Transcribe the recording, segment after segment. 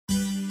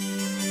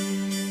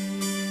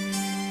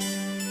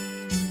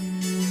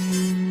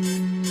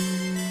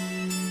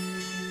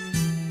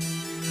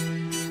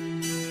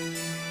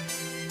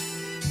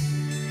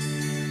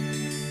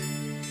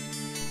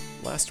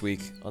Last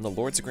week on the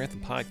Lords of Grantham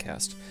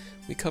podcast,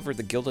 we covered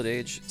The Gilded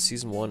Age,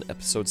 Season 1,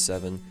 Episode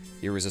 7,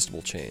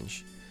 Irresistible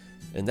Change.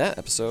 In that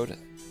episode,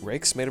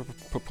 Rakes made a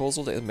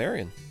proposal to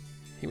Marion.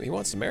 He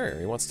wants to marry her.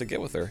 He wants to get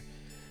with her.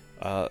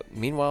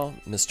 Meanwhile,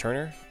 Miss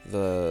Turner,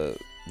 the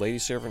lady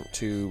servant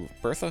to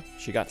Bertha,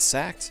 she got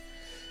sacked.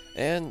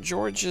 And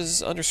George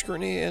is under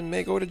scrutiny and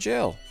may go to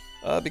jail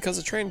because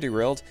the train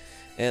derailed.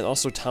 And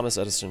also Thomas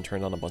Edison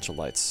turned on a bunch of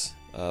lights.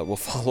 We'll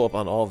follow up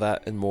on all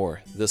that and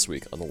more this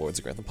week on the Lords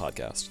of Grantham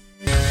podcast.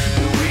 We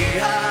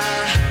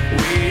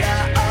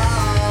are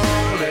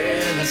all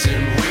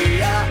innocent.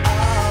 We are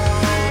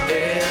all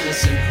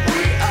innocent.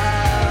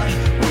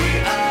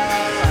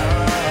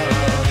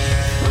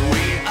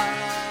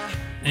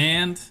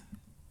 And,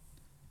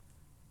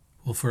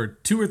 well, for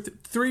 2 or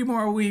 3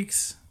 more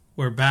weeks,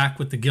 we're back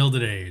with the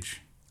Gilded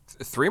Age.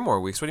 3 more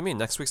weeks? What do you mean?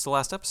 Next week's the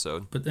last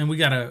episode. But then we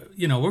gotta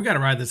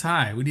ride this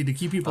high. We need to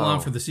keep people on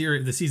for the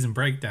season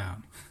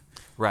breakdown.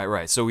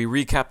 Right. So we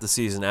recap the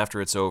season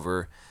after it's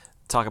over,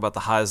 talk about the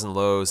highs and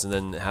lows, and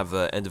then have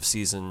the end of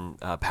season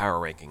power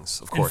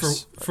rankings, of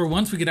course. And for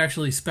once, we could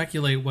actually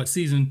speculate what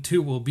season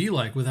 2 will be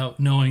like without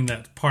knowing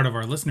that part of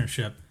our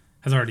listenership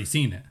has already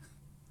seen it.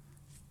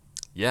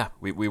 Yeah,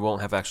 we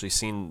won't have actually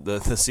seen the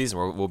season.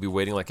 We'll be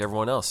waiting like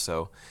everyone else.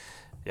 So,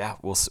 yeah,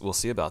 we'll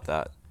see about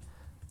that.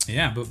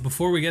 Yeah, but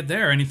before we get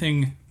there, any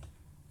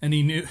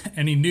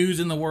news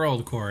in the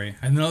world, Corey?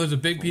 I know there's a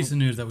big piece of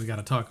news that we got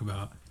to talk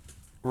about.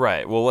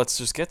 Right. Well, let's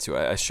just get to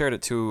it. I shared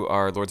it to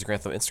our Lords of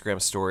Grantham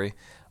Instagram story.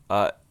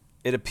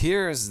 It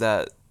appears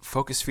that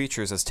Focus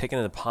Features has taken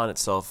it upon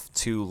itself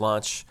to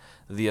launch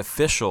the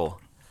official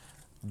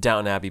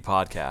Downton Abbey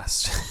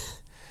podcast.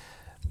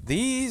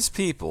 These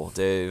people,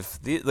 Dave,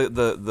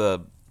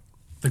 the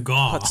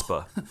gall.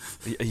 chutzpah.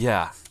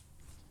 Yeah.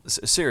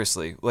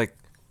 Seriously, like,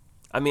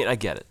 I mean, I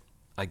get it.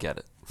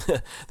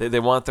 They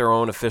want their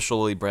own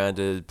officially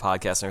branded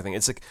podcast and everything.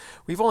 It's like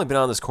we've only been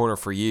on this corner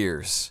for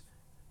years.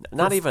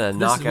 Not even a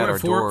knock at our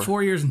door.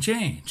 4 years and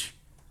change.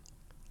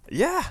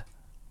 Yeah.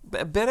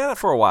 Been at it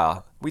for a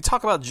while. We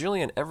talk about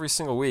Julian every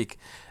single week,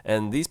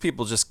 and these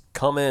people just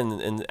come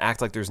in and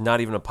act like there's not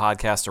even a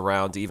podcast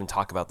around to even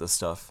talk about this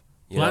stuff.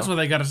 Well, that's why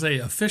they got to say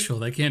official.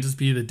 They can't just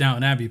be the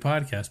Downton Abbey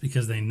podcast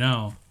because they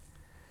know.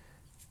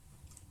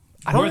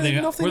 I don't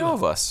even know if they know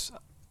of us.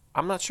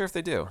 I'm not sure if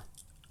they do.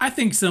 I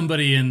think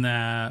somebody in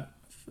the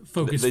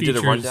Focus Features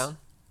did a rundown?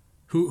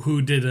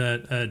 who did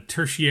a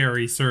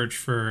tertiary search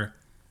for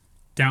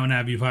Downton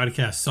Abbey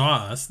podcast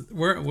saw us.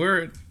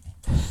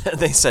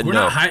 They said we're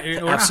no,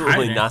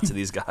 absolutely not to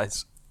these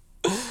guys.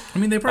 I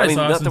mean, they probably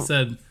saw us and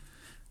said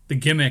the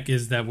gimmick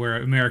is that we're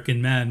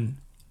American men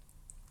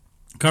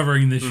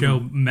covering this show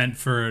meant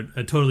for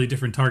a totally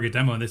different target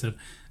demo, and they said,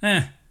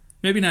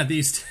 maybe not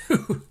these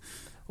two.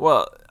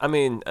 Well, I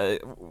mean,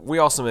 we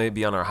also may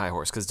be on our high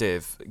horse, because,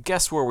 Dave,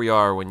 guess where we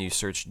are when you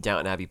search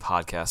Downton Abbey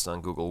podcast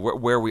on Google,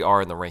 where we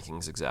are in the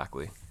rankings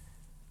exactly.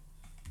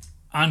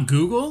 On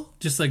Google?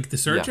 Just like the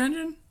search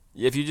engine?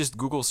 If you just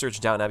Google search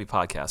Downton Abbey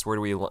podcast, where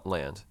do we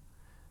land?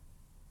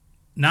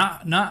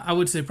 Not. I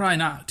would say probably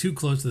not too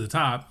close to the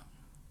top.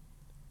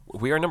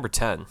 We are number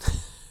 10.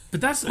 But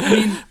that's, I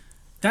mean...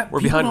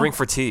 We're behind Ring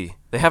for Tea.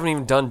 They haven't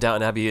even done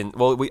Downton Abbey.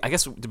 I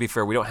guess, to be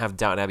fair, we don't have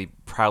Downton Abbey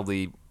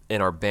proudly in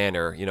our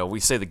banner. We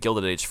say the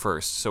Gilded Age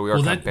first, so we are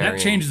kind of burying.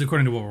 That changes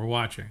according to what we're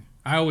watching.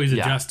 I always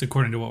adjust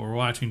according to what we're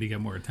watching to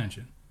get more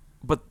attention.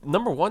 But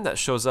number 1 that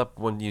shows up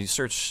when you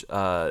search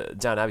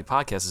Downton Abbey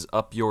podcast is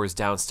Up Yours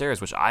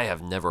Downstairs, which I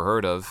have never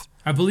heard of.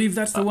 I believe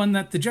that's the one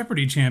that the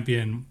Jeopardy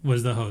champion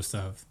was the host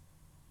of.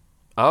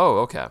 Oh,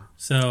 okay.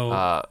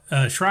 So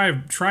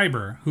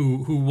Schreiber,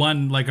 who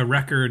won like a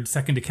record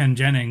second to Ken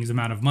Jennings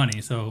amount of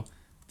money. So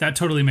that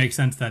totally makes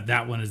sense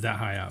that one is that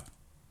high up.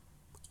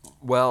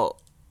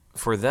 Well,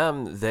 for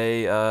them,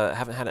 they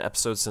haven't had an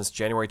episode since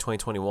January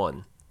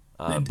 2021.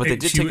 But they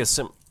did take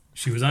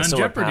She was on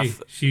Jeopardy.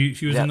 Path.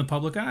 She was in the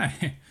public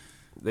eye.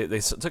 They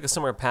took a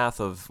similar path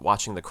of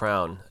watching The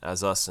Crown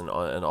as us and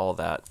all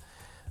that,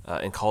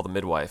 and Call the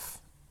Midwife.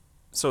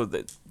 So,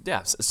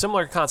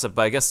 similar concept,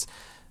 but I guess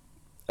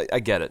I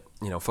get it.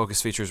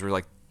 Focus Features were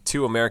like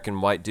 2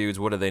 American white dudes.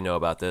 What do they know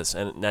about this?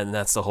 And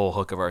that's the whole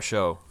hook of our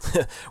show.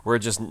 We're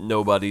just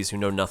nobodies who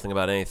know nothing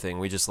about anything.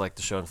 We just like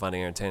the show and find it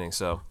entertaining.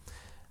 So,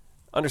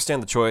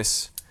 understand the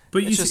choice.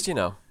 But it's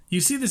you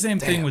see the same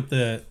thing with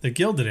the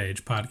Gilded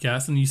Age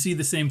podcast, and you see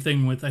the same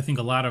thing with, I think,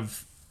 a lot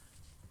of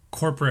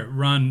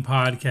corporate-run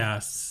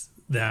podcasts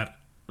that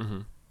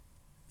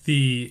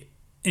the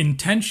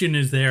intention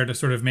is there to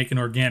sort of make an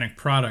organic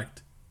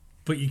product,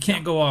 but you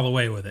can't go all the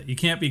way with it. You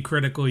can't be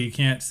critical. You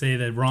can't say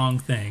the wrong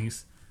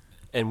things.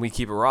 And we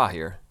keep it raw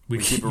here. We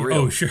keep it real.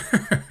 Oh, sure.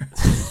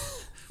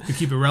 We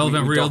keep it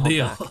relevant, real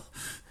deal.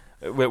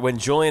 When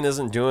Julian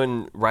isn't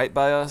doing right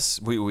by us,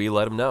 we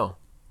let him know.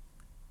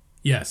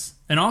 Yes.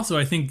 And also,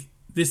 I think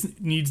this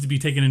needs to be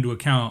taken into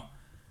account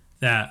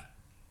that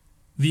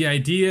the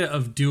idea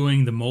of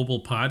doing the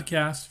mobile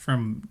podcast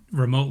from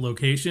remote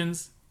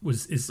locations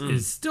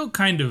is still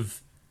kind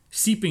of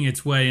seeping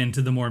its way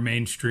into the more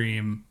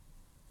mainstream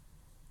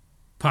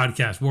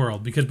podcast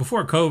world, because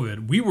before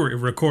COVID, we were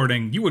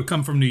recording. You would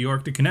come from New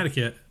York to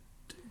Connecticut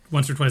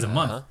once or twice a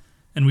month,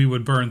 and we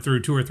would burn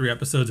through 2 or 3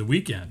 episodes a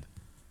weekend.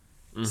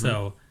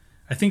 So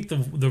I think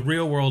the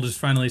real world is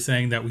finally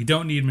saying that we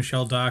don't need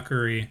Michelle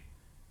Dockery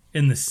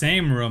in the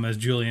same room as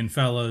Julian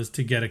Fellows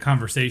to get a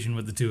conversation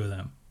with the two of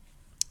them.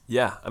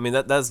 Yeah, I mean,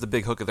 that's the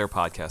big hook of their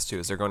podcast, too,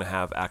 is they're going to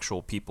have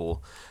actual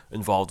people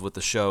involved with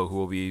the show who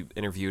will be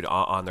interviewed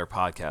on their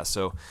podcast.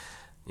 So,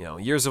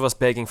 years of us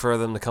begging for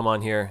them to come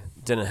on here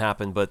didn't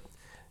happen, but,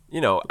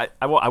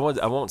 I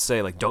won't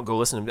say, like, don't go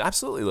listen to them.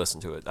 Absolutely listen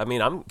to it. I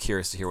mean, I'm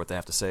curious to hear what they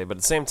have to say, but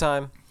at the same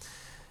time,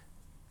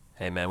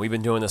 hey, man, we've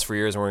been doing this for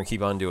years, and we're going to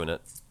keep on doing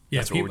it. Yeah,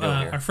 That's what we're doing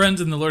here. Our friends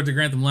in the Lords of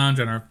Grantham Lounge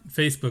on our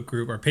Facebook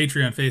group, our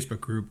Patreon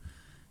Facebook group,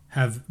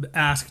 have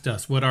asked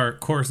us what our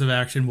course of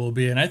action will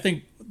be, and I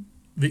think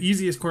the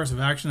easiest course of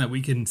action that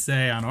we can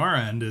say on our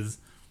end is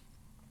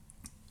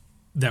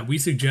that we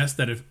suggest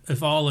that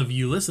if all of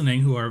you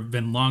listening who have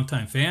been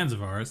longtime fans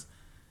of ours,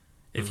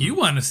 if you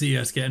want to see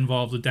us get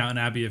involved with Downton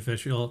Abbey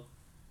Official,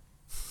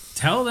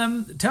 tell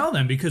them,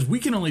 because we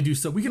can only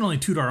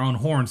toot our own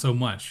horn so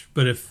much.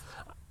 But if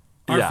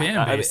our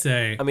fan base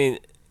I mean,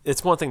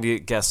 it's one thing to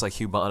get guests like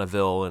Hugh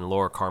Bonneville and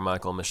Laura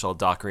Carmichael and Michelle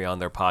Dockery on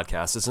their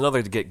podcast. It's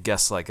another to get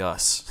guests like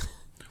us.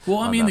 Well,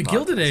 I mean, the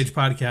Gilded Age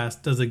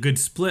podcast does a good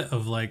split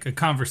of like a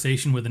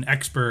conversation with an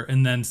expert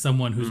and then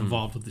someone who's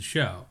involved with the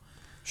show.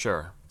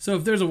 Sure. So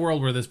if there's a world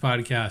where this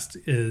podcast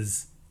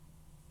is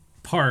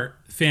part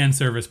fan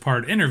service,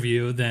 part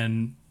interview,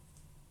 then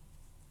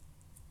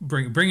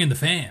bring in the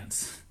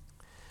fans,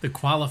 the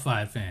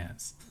qualified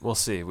fans. We'll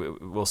see.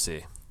 We'll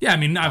see. Yeah, I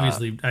mean,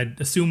 obviously, I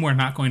assume we're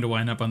not going to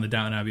wind up on the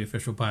Downton Abbey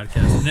Official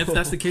podcast. And if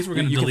that's the case, we're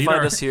going to delete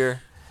us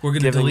here. We're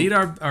going to delete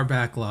our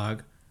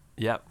backlog.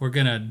 Yep. We're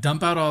going to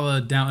dump out all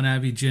the Downton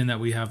Abbey gin that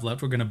we have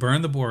left. We're going to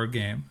burn the board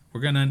game. We're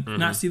going to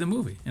not see the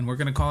movie. And we're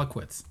going to call it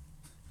quits.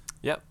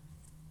 Yep.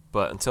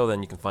 But until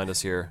then, you can find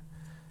us here.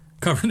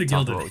 Covering the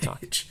Gilded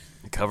Age.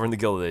 Covering the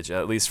Gilded Age,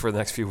 at least for the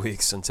next few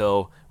weeks,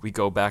 until we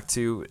go back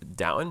to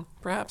Downton,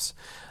 perhaps.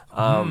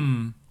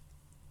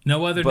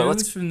 No other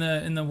news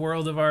in the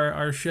world of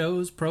our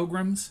shows,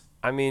 programs?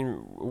 I mean,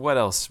 what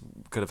else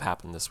could have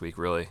happened this week,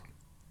 really?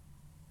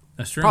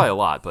 That's true. Probably a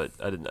lot, but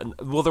I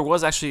didn't. Well, there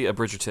was actually a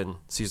Bridgerton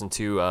season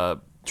 2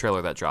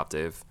 trailer that dropped,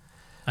 Dave.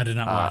 I did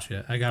not watch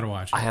it. I gotta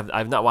watch it.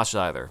 I've not watched it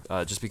either,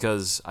 just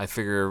because I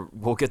figure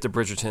we'll get to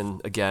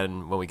Bridgerton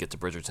again when we get to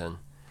Bridgerton.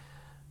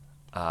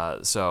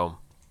 So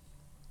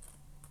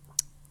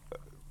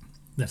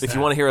if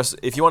you want to hear us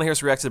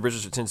react to the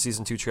Bridgerton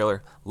season 2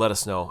 trailer, let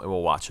us know and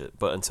we'll watch it.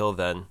 But until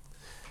then,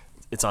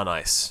 it's on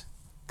ice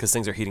because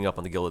things are heating up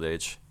on the Gilded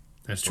Age.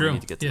 That's true. We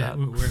need to get to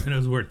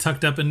that. We're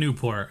tucked up in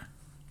Newport.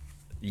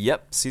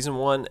 Yep, season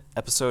 1,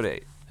 episode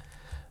 8.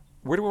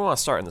 Where do we want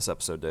to start in this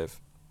episode,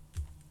 Dave?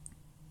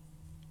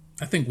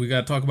 I think we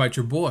got to talk about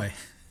your boy.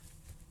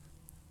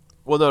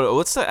 Well, no,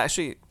 let's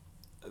actually.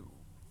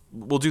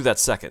 We'll do that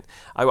second.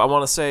 I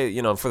want to say,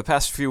 for the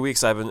past few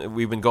weeks,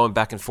 we've been going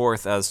back and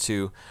forth as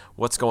to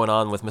what's going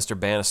on with Mr.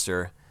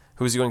 Bannister.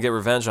 Who's he going to get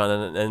revenge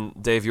on?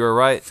 And Dave, you were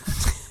right.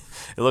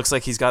 It looks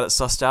like he's got it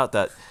sussed out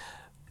that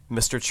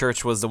Mr.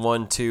 Church was the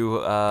one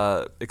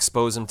to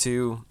expose him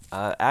to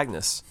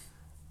Agnes.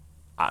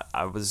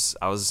 I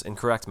was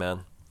incorrect,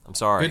 man. I'm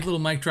sorry. Good little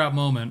mic drop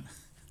moment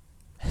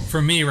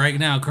for me right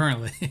now,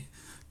 currently,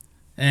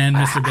 and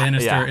Mr.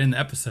 Bannister in the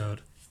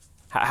episode.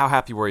 How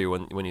happy were you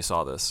when you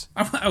saw this?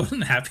 I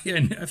wasn't happy.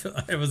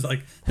 I was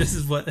like, this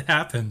is what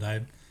happened.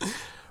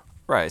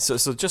 Right.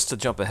 So just to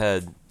jump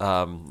ahead,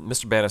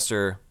 Mr.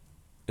 Bannister,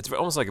 it's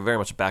almost like very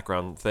much a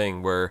background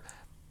thing where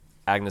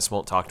Agnes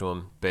won't talk to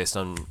him based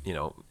on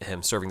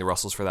him serving the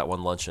Russells for that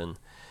one luncheon,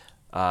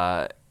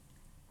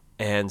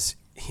 and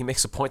he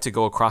makes a point to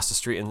go across the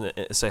street and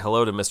say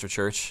hello to Mr.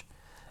 Church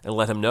and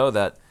let him know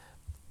that,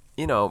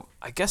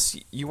 I guess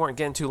you weren't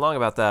getting too long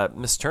about that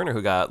Miss Turner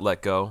who got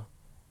let go.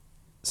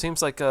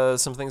 Seems like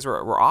some things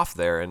were off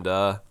there, and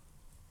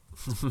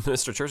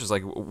Mr. Church is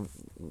like,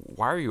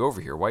 why are you over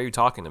here? Why are you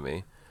talking to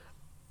me?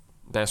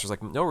 Bannister's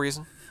like, no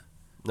reason.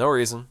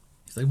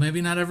 He's like,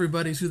 maybe not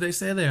everybody's who they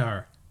say they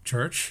are,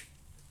 Church.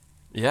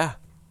 Yeah.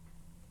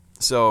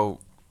 So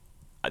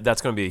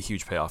that's going to be a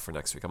huge payoff for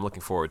next week. I'm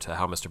looking forward to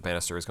how Mr.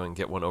 Bannister is going to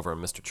get one over on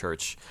Mr.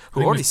 Church,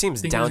 who already seems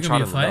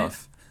downtrodden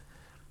enough.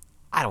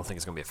 I don't think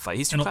it's going to be a fight.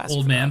 He's too fast. An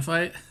old man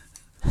fight?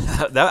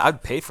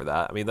 I'd pay for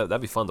that. I mean,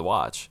 that'd be fun to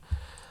watch.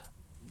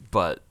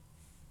 But,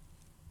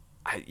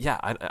 how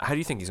do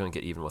you think he's going to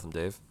get even with him,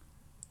 Dave?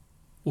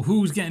 Well,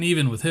 who's getting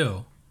even with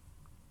who?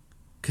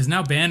 Because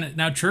now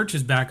Church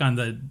is back on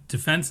the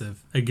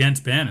defensive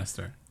against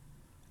Bannister.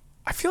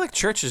 I feel like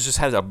Church has just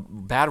had a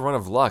bad run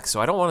of luck, so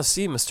I don't want to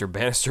see Mr.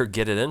 Bannister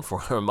get it in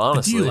for him,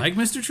 honestly. But do you like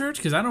Mr. Church?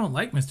 Because I don't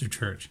like Mr.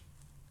 Church.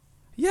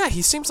 Yeah,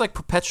 he seems like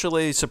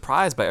perpetually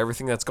surprised by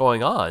everything that's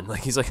going on.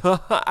 Like, he's like,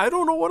 I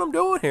don't know what I'm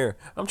doing here.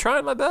 I'm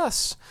trying my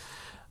best.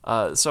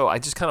 So I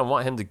just kind of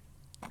want him to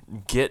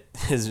get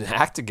his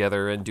act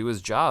together and do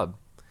his job.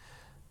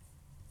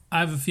 I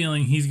have a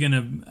feeling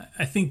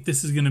I think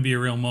this is going to be a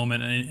real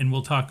moment, and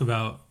we'll talk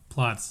about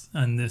plots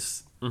on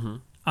this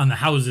on the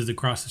houses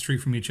across the street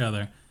from each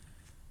other.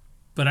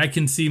 But I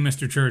can see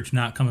Mr. Church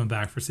not coming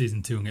back for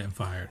season 2 and getting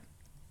fired.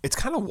 It's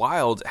kind of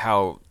wild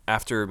how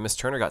after Miss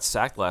Turner got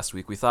sacked last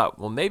week, we thought,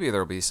 well, maybe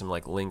there'll be some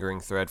like lingering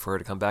thread for her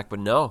to come back, but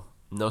no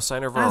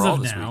sign of her at all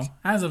this week.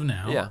 As of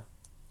now. Yeah,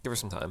 give her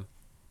some time.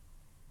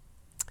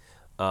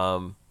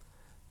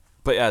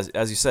 But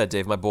as you said,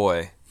 Dave, my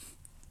boy,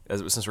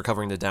 since we're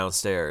covering the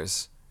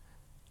downstairs,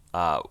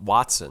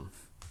 Watson,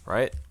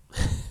 right?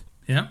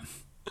 Yep.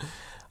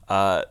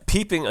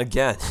 Peeping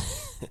again.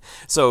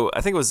 So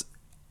I think it was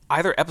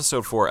either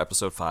episode 4 or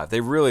episode 5.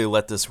 They really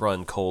let this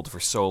run cold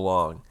for so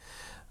long.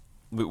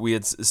 We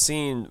had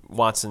seen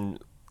Watson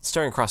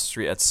staring across the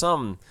street at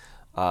some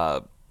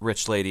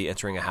rich lady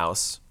entering a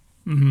house.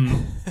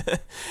 Mm-hmm.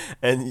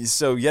 And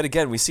so yet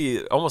again, we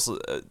see almost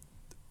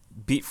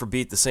beat for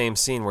beat the same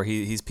scene where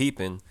he's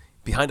peeping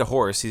behind a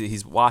horse.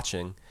 He's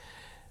watching,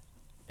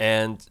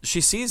 and she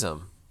sees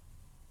him,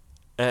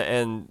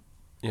 and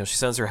she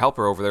sends her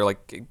helper over there,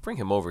 like, bring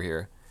him over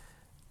here.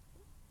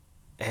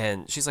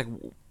 And she's like,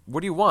 what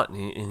do you want?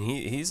 And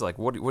he's like,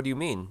 what do you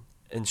mean?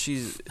 And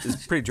she's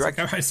pretty direct.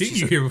 Like, I've seen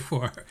you here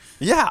before.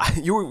 Yeah,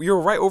 you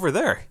were right over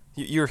there.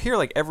 You're here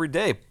like every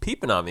day,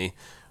 peeping on me,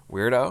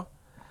 weirdo.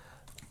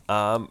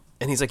 And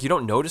he's like, you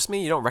don't notice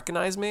me? You don't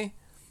recognize me?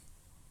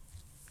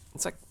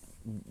 It's like,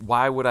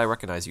 why would I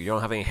recognize you? You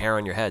don't have any hair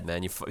on your head,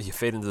 man. You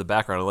fade into the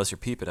background unless you're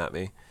peeping at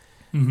me.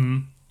 Mm-hmm.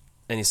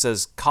 And he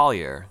says,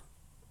 Collier.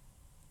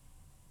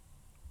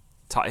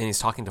 And he's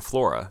talking to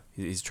Flora.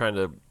 He's trying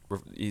to.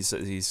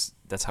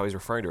 That's how he's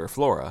referring to her,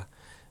 Flora.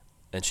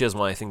 And she doesn't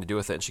want anything to do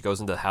with it. And she goes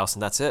into the house,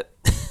 and that's it.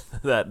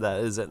 that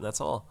is it, and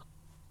that's all.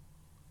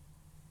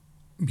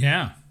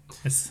 Yeah.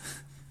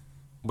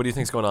 What do you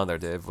think's going on there,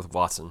 Dave, with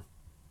Watson?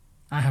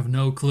 I have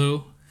no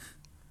clue.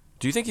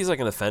 Do you think he's like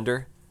an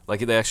offender?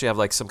 Like they actually have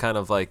like some kind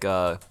of like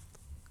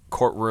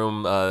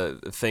courtroom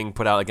thing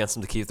put out against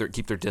him to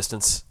keep their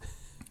distance?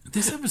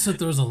 This episode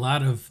throws a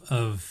lot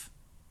of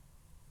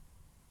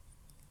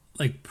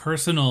like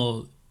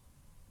personal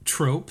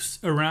tropes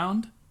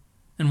around,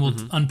 and we'll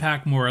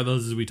unpack more of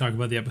those as we talk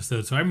about the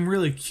episode. So I'm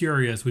really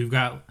curious. We've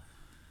got,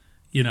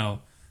 the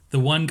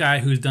one guy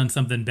who's done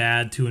something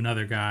bad to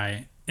another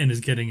guy and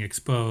is getting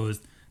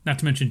exposed. Not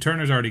to mention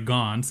Turner's already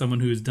gone, someone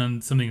who's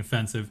done something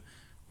offensive.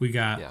 We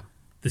got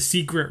the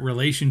secret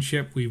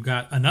relationship. We've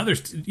got another,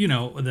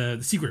 the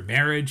secret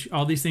marriage,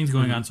 all these things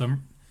going on. So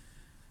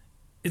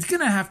it's going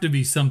to have to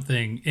be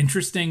something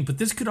interesting, but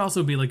this could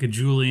also be like a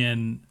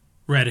Julian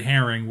red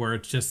herring where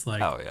it's just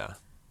like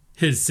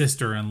his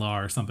sister-in-law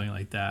or something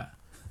like that.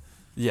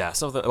 Yeah,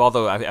 something.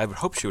 Although I would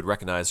hope she would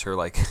recognize her,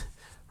 like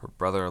her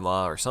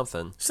brother-in-law or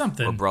something.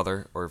 Or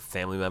brother or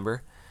family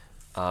member.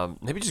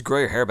 Maybe just grow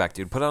your hair back,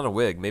 dude. Put on a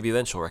wig. Maybe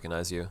then she'll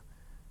recognize you.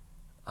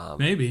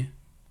 Maybe.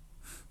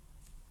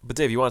 But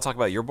Dave, you want to talk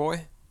about your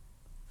boy?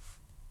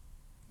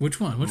 Which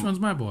one? Which one's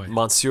my boy?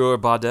 Monsieur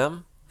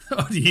Bardem.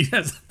 Oh,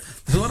 yes.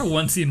 There's a lot of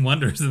one-scene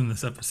wonders in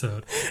this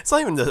episode. It's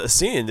not even a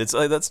scene. It's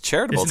like that's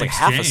charitable. It's like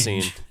exchange. half a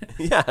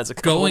scene. Yeah, it's a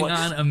couple going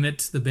on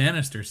amidst the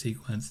Bannister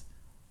sequence.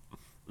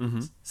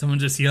 Mm-hmm. Someone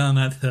just yelling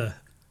at the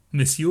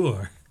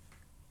Monsieur.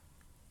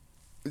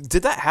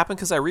 Did that happen?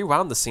 Because I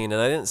rewound the scene and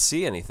I didn't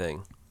see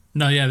anything.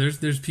 No, yeah.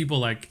 There's people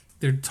like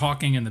they're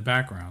talking in the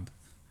background.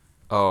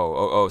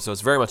 Oh! So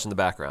it's very much in the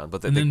background,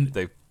 but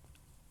they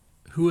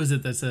who is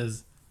it that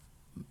says,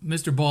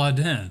 "Mr.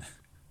 Bardem"?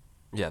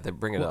 Yeah, they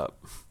bring it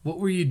up. What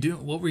were you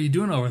doing? What were you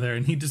doing over there?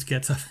 And he just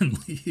gets up and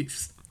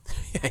leaves.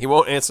 Yeah, he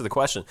won't answer the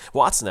question.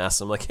 Watson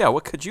asks him, like, "Yeah,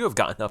 what could you have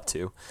gotten up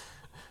to?"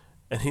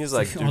 And he's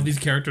like, all these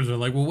characters are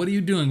like, "Well, what are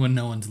you doing when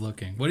no one's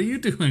looking? What are you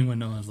doing when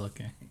no one's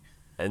looking?"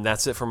 And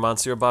that's it for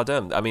Monsieur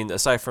Bardem. I mean,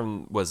 aside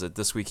from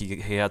this week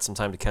he had some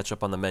time to catch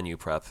up on the menu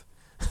prep.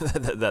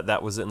 that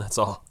was it, and that's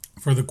all.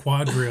 For the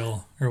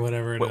quadrille or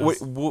whatever it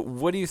is.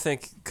 What do you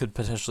think could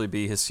potentially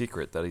be his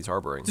secret that he's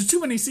harboring? There's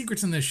too many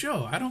secrets in this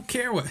show. I don't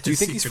care what. Do you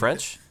think he's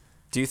French?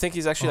 Do you think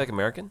he's actually like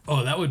American?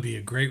 Oh, that would be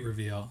a great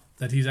reveal.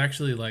 That he's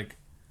actually like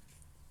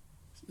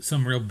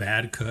some real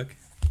bad cook.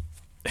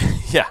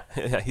 Yeah,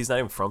 he's not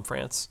even from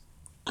France.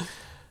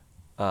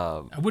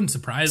 I wouldn't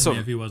surprise me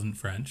if he wasn't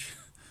French.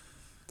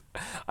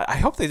 I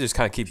hope they just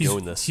kind of keep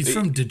doing this. He's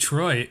from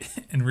Detroit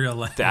in real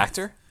life. The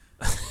actor?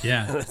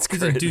 Yeah. That's he's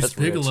great. in Deuce That's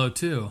Bigelow, rich.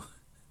 too.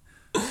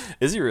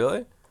 Is he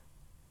really?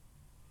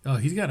 Oh,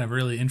 he's got a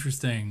really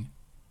interesting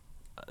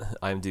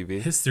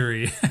IMDb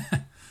history.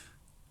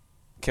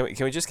 Can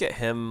we just get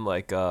him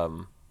like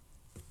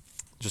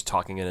just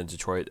talking in a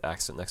Detroit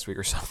accent next week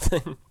or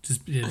something?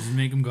 just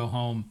make him go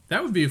home.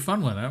 That would be a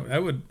fun one.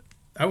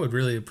 I would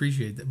really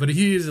appreciate that. But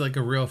he is like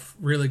a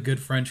really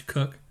good French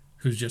cook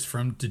who's just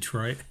from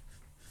Detroit.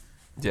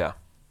 Yeah,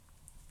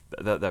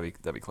 that'd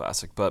be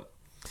classic. But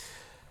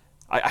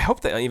I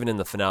hope that even in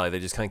the finale they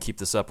just kind of keep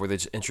this up, where they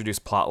just introduce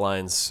plot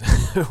lines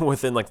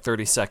within like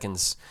 30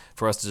 seconds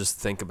for us to just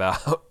think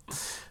about.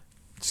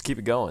 Just keep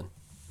it going.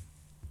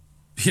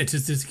 Yeah,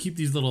 just keep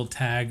these little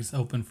tags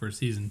open for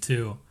season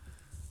 2.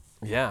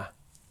 Yeah.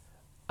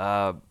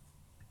 Why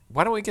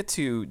don't we get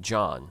to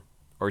John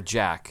or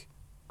Jack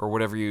or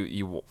whatever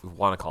you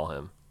want to call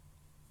him?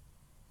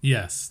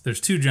 Yes,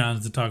 there's 2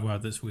 Johns to talk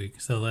about this week,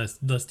 so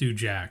let's do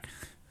Jack.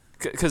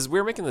 Because we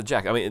were making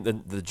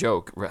the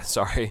joke,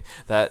 sorry,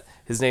 that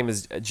his name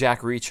is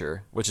Jack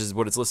Reacher, which is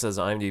what it's listed as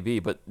on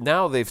IMDb, but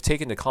now they've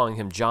taken to calling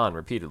him John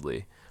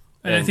repeatedly.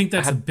 And I think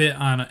that's a bit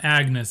on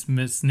Agnes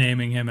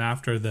misnaming him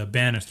after the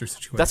Bannister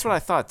situation. That's what I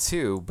thought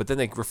too, but then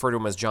they refer to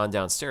him as John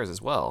downstairs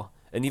as well.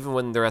 And even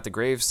when they're at the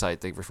grave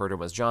site, they refer to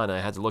him as John. And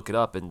I had to look it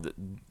up,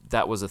 and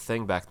that was a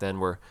thing back then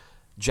where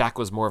Jack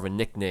was more of a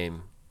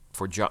nickname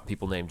for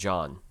people named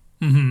John.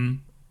 Mm-hmm.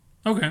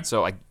 Okay.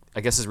 So I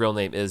guess his real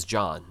name is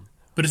John.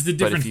 But it's the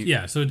difference.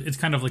 Yeah, so it's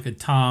kind of like a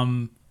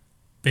Tom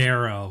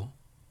Barrow.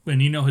 When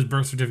his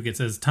birth certificate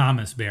says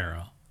Thomas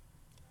Barrow.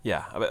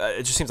 Yeah,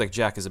 it just seems like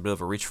Jack is a bit of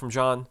a reach from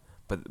John,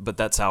 but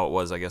that's how it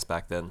was, I guess,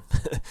 back then.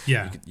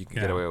 Yeah. you can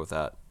get away with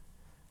that.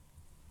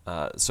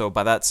 So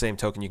by that same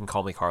token, you can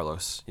call me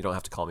Carlos. You don't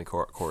have to call me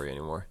Corey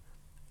anymore.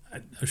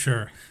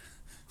 Sure.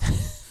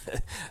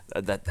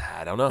 I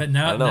don't know. But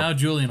now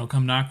Julian will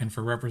come knocking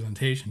for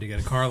representation to get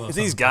a Carlos.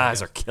 These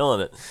guys are killing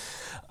it.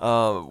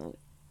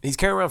 He's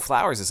carrying around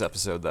flowers this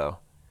episode, though.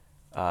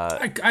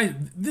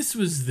 This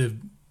was the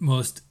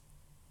most.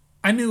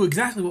 I knew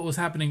exactly what was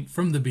happening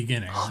from the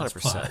beginning.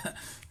 100%.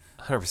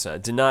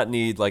 100%. Did not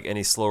need like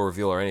any slow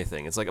reveal or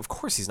anything. It's like, of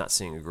course he's not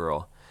seeing a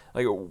girl.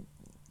 Like,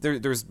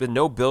 there's been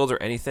no build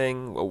or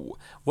anything.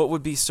 What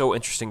would be so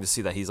interesting to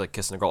see that he's like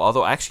kissing a girl?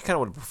 Although I actually kind of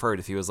would have preferred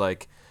if he was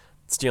like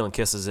stealing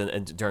kisses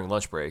during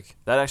lunch break.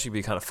 That'd actually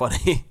be kind of funny.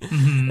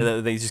 Mm-hmm.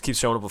 And then he just keeps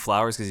showing up with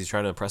flowers because he's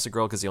trying to impress a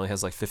girl because he only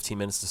has like 15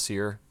 minutes to see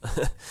her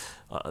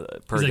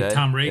per he's day. Like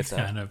Tom Rakes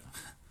kind of.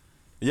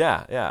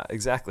 Yeah,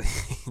 exactly.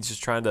 He's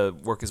just trying to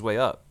work his way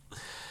up.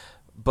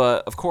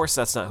 But of course,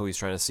 that's not who he's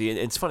trying to see. And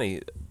it's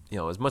funny,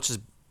 as much as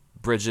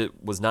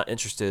Bridget was not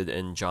interested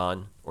in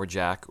John or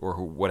Jack or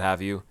what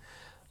have you,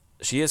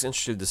 she is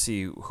interested to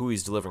see who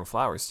he's delivering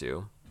flowers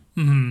to.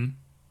 Mm-hmm.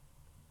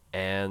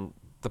 And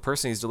the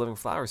person he's delivering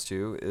flowers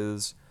to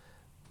is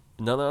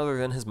none other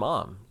than his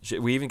mom.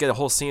 We even get a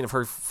whole scene of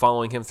her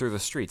following him through the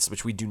streets,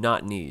 which we do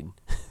not need.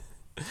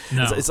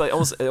 No. It's like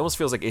it almost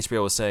feels like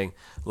HBO was saying,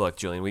 "Look,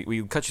 Julian,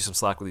 we cut you some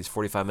slack with these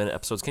 45-minute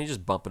episodes. Can you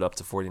just bump it up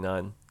to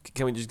 49?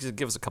 Can we just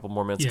give us a couple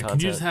more minutes of content?"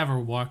 Can you just have her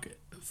walk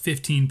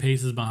 15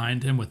 paces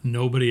behind him with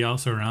nobody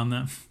else around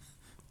them?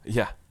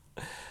 Yeah.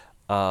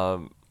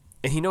 And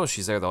he knows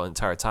she's there the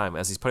entire time.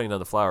 As he's putting down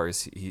the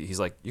flowers, he's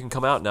like, "You can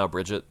come out now,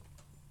 Bridget.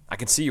 I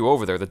can see you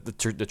over there.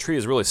 The tree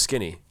is really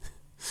skinny.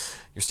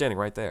 You're standing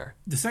right there."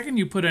 The second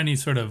you put any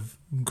sort of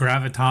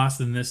gravitas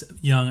in this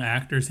young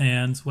actor's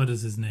hands, what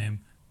is his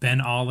name? Ben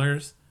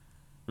Allers.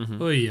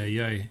 Mm-hmm.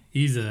 Oy.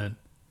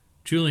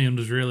 Julian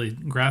was really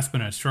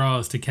grasping at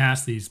straws to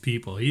cast these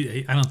people.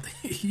 I don't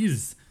think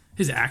his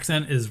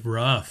accent is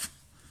rough.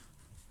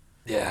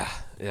 Yeah,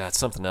 it's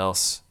something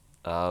else.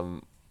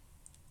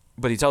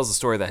 But he tells the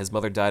story that his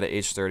mother died at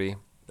age 30,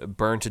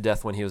 burned to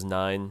death when he was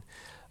 9,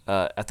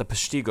 at the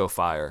Peshtigo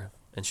fire.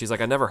 And she's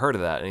like, "I never heard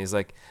of that." And he's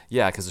like,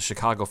 "Yeah, because the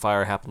Chicago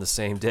fire happened the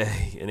same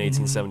day in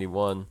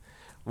 1871.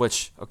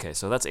 Which, okay,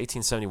 so that's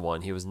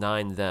 1871. He was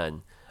 9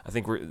 then. I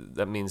think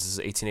that means this is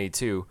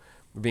 1882.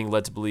 We're being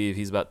led to believe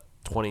he's about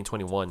 20,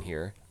 21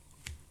 here.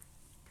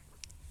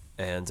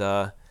 And,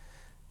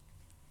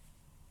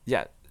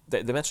 yeah,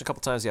 they mentioned a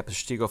couple times,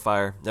 Peshtigo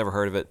fire. Never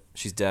heard of it.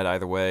 She's dead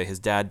either way. His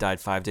dad died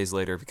 5 days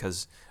later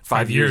because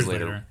 5 years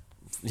later.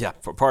 Yeah,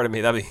 part of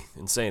me, that'd be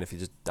insane if he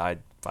just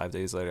died 5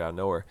 days later out of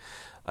nowhere.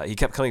 He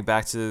kept coming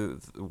back to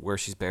where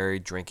she's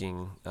buried,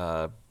 drinking,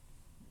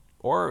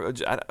 or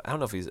I don't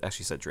know if he's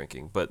actually said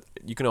drinking, but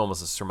you can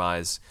almost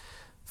surmise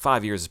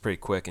 5 years is pretty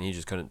quick, and he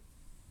just couldn't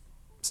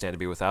stand to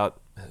be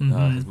without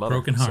his mother.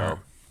 Broken heart.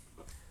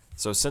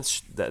 So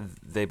since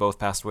they both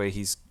passed away,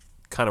 he's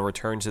kind of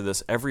returned to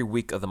this every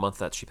week of the month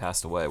that she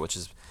passed away, which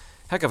is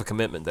a heck of a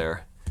commitment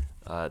there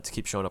to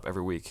keep showing up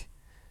every week.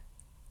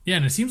 Yeah,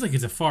 and it seems like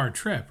it's a far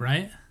trip,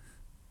 right?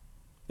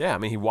 Yeah, I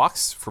mean, he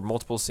walks for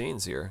multiple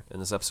scenes here in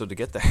this episode to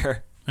get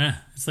there. Yeah,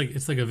 it's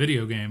like a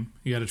video game.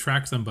 You got to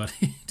track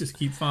somebody. Just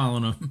keep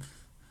following them.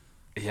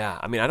 Yeah,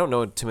 I mean, I don't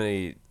know too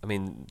many. I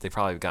mean, they've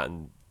probably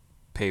gotten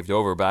paved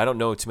over, but I don't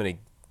know too many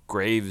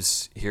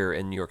graves here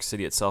in New York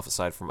City itself,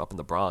 aside from up in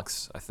the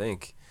Bronx, I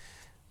think.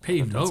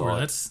 Paved over?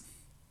 That's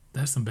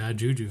some bad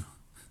juju.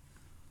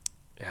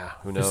 Yeah,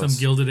 who knows? There's some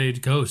Gilded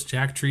Age ghost.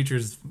 Jack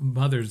Treacher's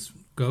mother's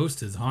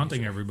ghost is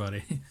haunting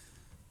everybody.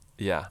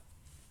 Yeah.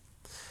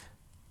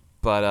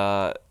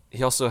 But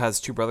he also has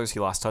 2 brothers he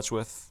lost touch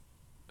with.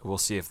 We'll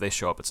see if they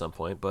show up at some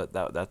point, but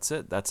that's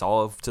it. That's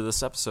all to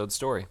this episode's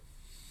story.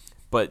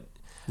 But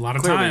a lot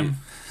of time.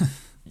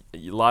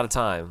 A lot of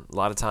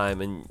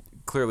time, and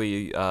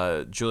clearly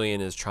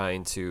Julian is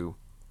trying to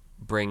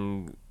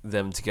bring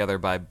them together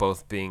by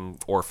both being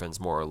orphans,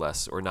 more or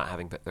less, or not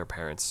having their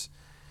parents,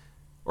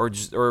 or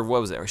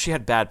what was it? Or she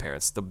had bad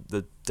parents.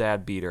 The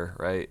dad beat her,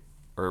 right,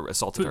 or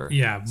assaulted her.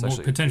 Yeah,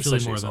 potentially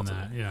more than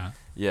that. Yeah.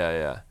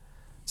 Yeah.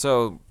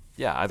 So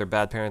yeah, either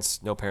bad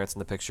parents, no parents in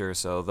the picture.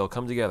 So they'll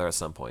come together at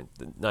some point.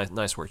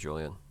 Nice work,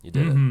 Julian. You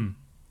did it.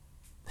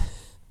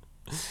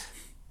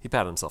 He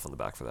patted himself on the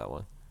back for that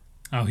one.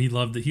 Oh, he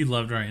loved it. He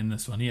loved writing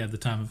this one. He had the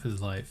time of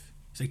his life.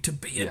 He's like, to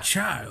be a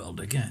child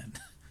again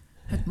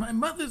at my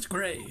mother's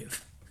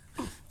grave.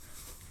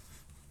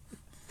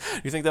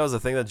 You think that was a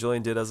thing that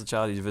Julian did as a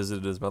child? He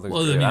visited his mother's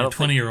Well, grave? I mean, a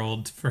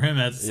 20-year-old, for him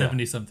at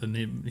 70-something,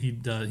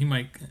 he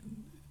might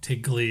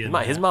take glee in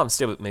his mom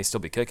may still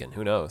be kicking.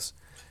 Who knows?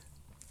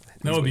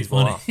 That would be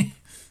funny.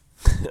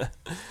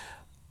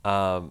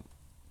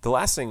 The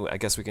last thing I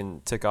guess we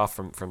can tick off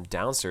from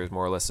downstairs,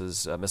 more or less,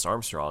 is Miss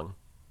Armstrong.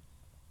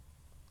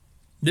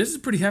 This is a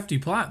pretty hefty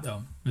plot,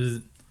 though.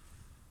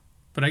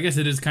 But I guess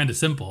it is kind of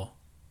simple.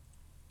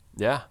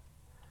 Yeah.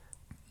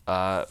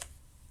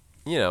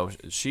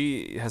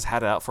 She has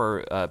had it out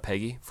for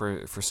Peggy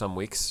for some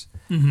weeks.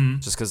 Mm-hmm.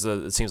 Just because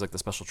it seems like the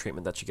special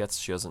treatment that she gets,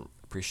 she doesn't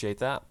appreciate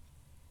that.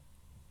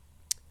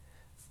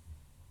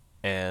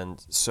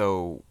 And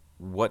so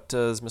what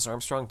does Miss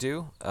Armstrong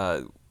do?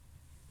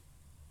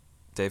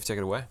 Dave, take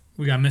it away.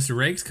 We got Mr.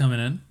 Rakes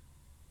coming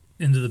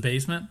into the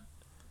basement.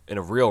 In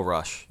a real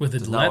rush. With a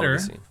letter.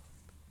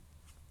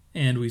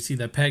 And we see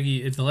that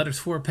the letter's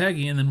for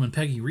Peggy, and then when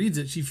Peggy reads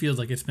it, she feels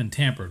like it's been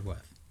tampered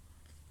with.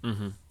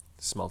 Mm-hmm.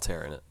 Small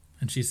tear in it.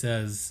 And she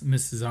says,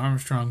 Mrs.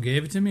 Armstrong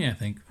gave it to me. I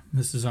think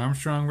Mrs.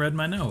 Armstrong read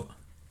my note.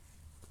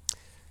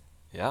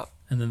 Yeah.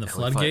 And then the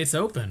floodgates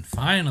open.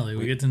 Finally,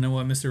 we get to know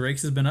what Mr.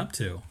 Rakes has been up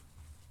to.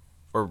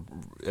 What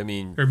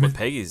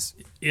Peggy's...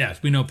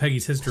 Yes, we know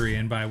Peggy's history,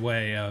 and by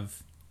way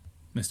of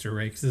Mr.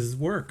 Rakes'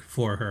 work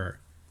for her.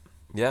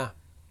 Yeah.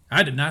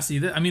 I did not see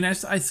that. I mean, I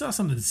saw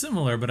something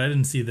similar, but I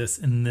didn't see this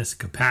in this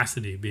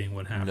capacity being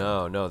what happened.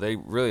 No, they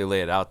really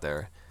lay it out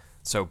there.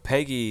 So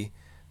Peggy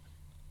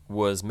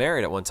was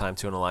married at one time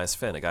to an Elias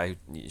Finn, a guy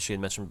she had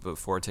mentioned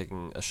before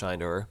taking a shine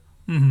to her.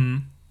 Mm-hmm.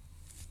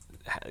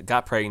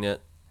 Got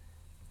pregnant.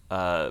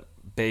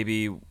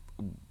 Baby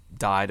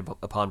died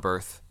upon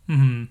birth.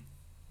 Mm-hmm.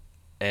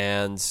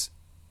 And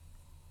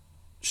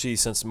she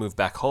since moved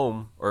back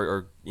home,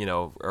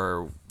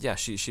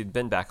 she'd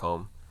been back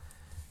home.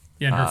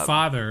 Yeah, and her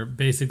father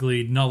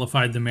basically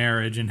nullified the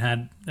marriage and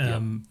had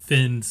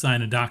Finn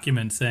sign a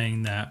document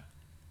saying that,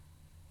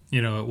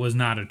 it was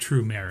not a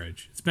true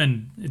marriage.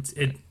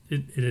 It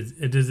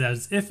is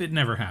as if it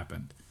never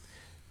happened.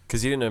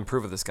 Because he didn't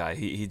improve with this guy.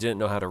 He didn't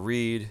know how to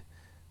read.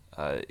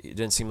 It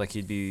didn't seem like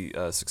he'd be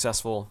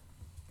successful.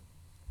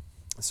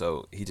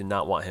 So he did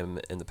not want him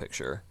in the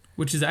picture.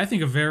 Which is, I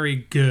think, a very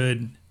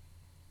good,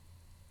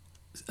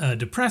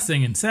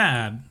 depressing and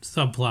sad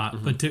subplot.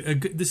 Mm-hmm.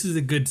 But this is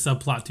a good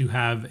subplot to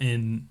have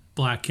in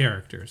black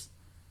characters.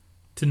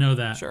 To know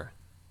that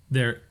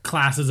their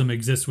classism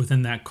exists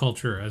within that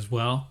culture as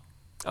well.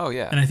 Oh,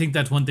 yeah. And I think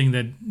that's one thing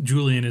that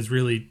Julian is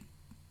really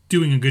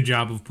doing a good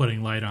job of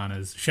shedding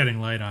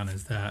light on,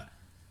 is that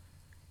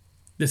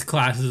this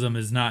classism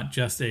is not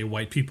just a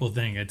white people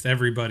thing. It's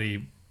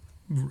everybody,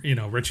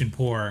 rich and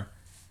poor.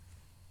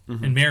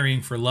 Mm-hmm. And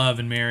marrying for love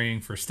and marrying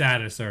for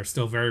status are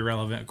still very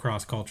relevant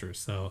across cultures.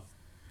 So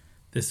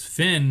this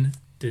Finn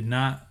did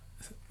not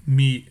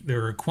meet the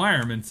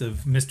requirements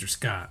of Mr.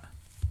 Scott.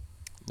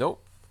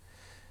 Nope.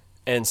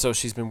 And so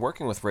she's been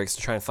working with Rakes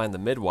to try and find the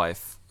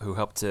midwife who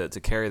helped to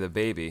carry the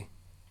baby,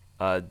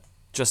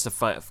 just to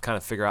kind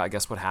of figure out, I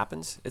guess, what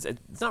happened. It's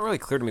not really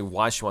clear to me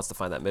why she wants to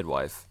find that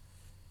midwife.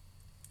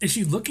 Is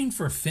she looking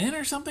for Finn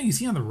or something? Is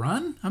he on the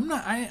run?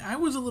 I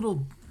was a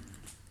little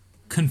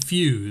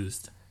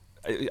confused.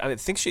 I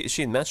think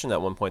she had mentioned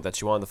at one point that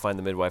she wanted to find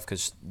the midwife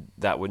because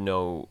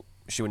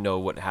she would know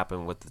what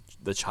happened with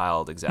the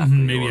child exactly.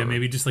 Mm-hmm,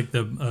 maybe just like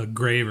the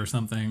grave or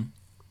something.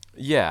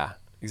 Yeah,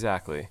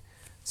 exactly.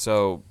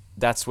 So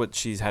that's what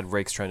she's had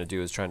Rakes trying to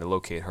do, is trying to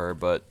locate her.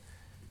 But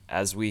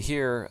as we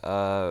hear,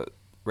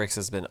 Rakes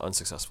has been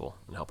unsuccessful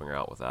in helping her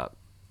out with that.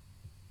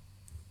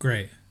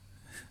 Great.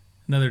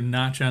 Another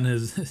notch on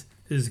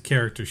his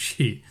character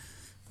sheet.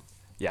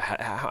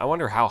 Yeah, I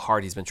wonder how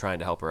hard he's been trying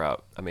to help her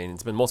out. I mean,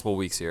 it's been multiple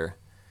weeks here.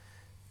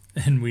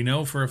 And we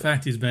know for a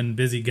fact he's been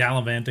busy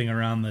gallivanting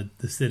around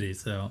the city,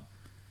 so...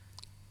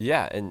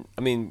 Yeah, and,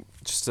 I mean,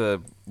 just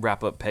to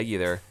wrap up Peggy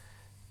there,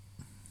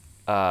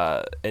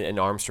 and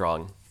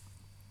Armstrong.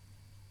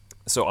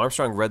 So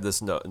Armstrong read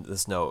this note, and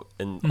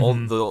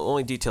mm-hmm. The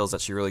only details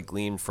that she really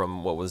gleaned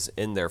from what was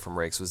in there from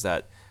Rakes was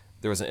that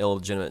there was an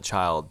illegitimate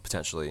child,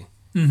 potentially.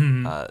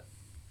 Mm-hmm.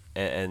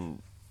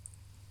 And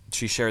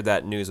she shared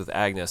that news with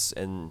Agnes,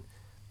 and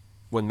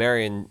when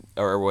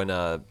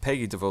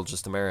Peggy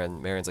divulges to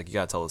Marion, Marion's like, you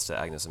gotta tell this to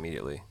Agnes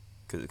immediately,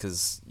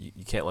 because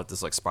you can't let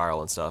this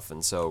spiral and stuff.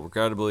 And so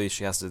regrettably,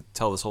 she has to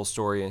tell this whole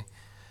story,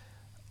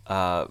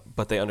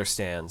 but they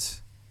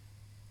understand.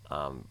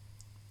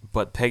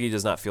 But Peggy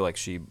does not feel like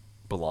she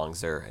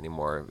belongs there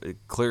anymore. It's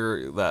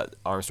clear that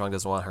Armstrong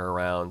doesn't want her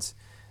around,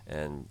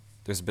 and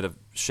there's a bit of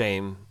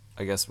shame,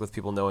 I guess, with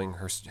people knowing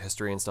her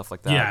history and stuff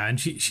like that. Yeah, and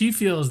she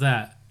feels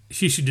that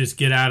she should just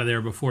get out of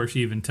there before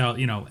she even tell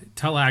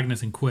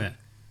Agnes and quit.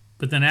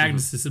 But then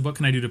Agnes mm-hmm. says, "What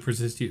can I do to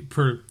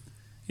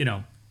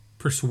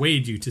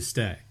persuade you to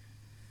stay?"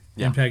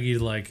 Yeah. And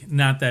Peggy's like,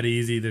 "Not that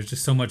easy. There's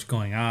just so much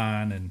going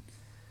on." And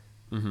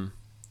mm-hmm.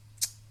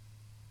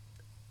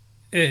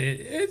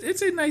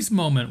 it's a nice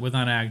moment with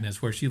Aunt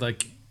Agnes where she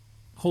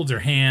holds her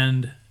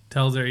hand,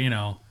 tells her,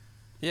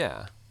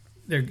 yeah,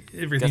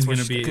 everything's going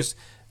to be. Because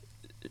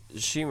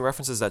she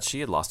references that she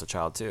had lost a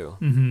child too,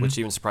 which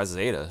even surprises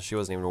Ada. She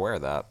wasn't even aware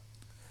of that.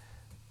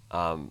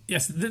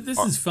 Yes, this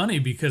is funny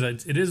because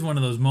it is one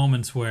of those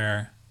moments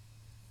where,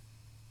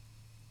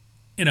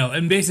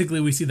 and basically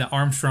we see that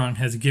Armstrong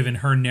has given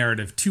her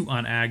narrative to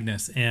Aunt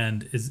Agnes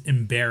and is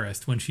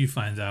embarrassed when she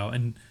finds out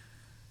and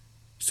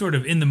sort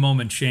of in the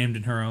moment shamed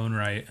in her own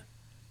right.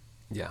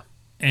 Yeah.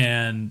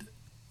 And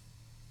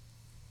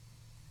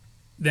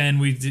then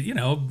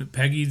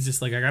Peggy's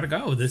just like, I gotta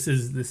go. This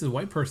is a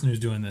white person who's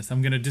doing this.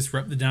 I'm gonna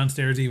disrupt the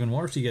downstairs even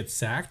more if she gets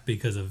sacked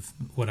because of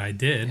what I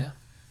did. Yeah.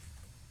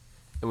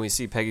 And we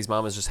see Peggy's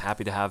mom is just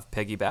happy to have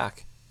Peggy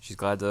back. She's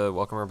glad to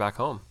welcome her back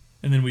home.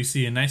 And then we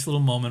see a nice little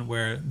moment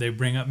where they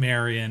bring up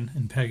Marion,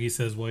 and Peggy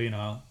says, well,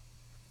 at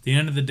the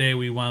end of the day,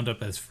 we wound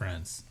up as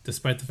friends,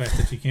 despite the fact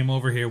that she came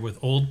over here with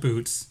old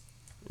boots.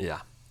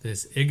 Yeah.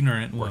 This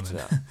ignorant Works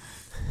woman. it out.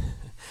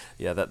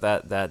 Yeah,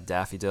 that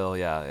daffodil,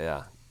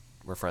 yeah.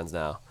 We're friends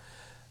now.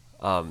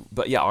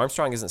 But yeah,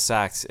 Armstrong isn't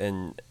sacked,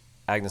 and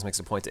Agnes makes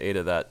a point to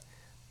Ada that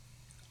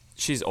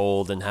she's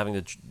old and having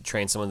to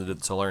train someone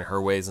to learn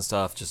her ways and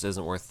stuff just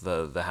isn't worth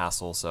the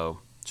hassle.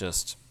 So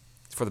just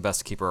it's for the best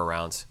to keep her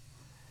around.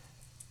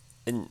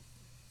 And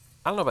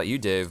I don't know about you,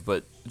 Dave,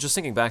 but just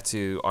thinking back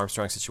to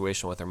Armstrong's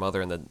situation with her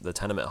mother in the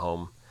tenement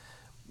home,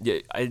 yeah,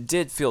 I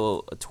did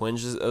feel a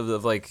twinge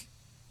of like,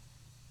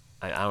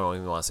 I don't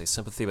even want to say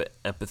sympathy, but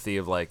empathy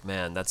of like,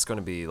 man, that's going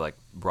to be like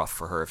rough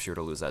for her if she were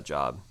to lose that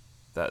job.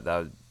 That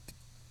would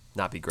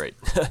not be great.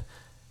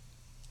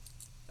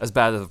 As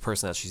bad of a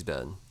person that she's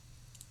been.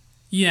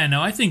 Yeah,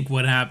 no, I think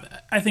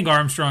I think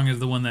Armstrong is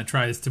the one that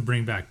tries to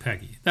bring back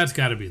Peggy. That's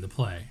got to be the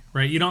play,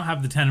 right? You don't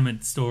have the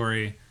tenement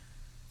story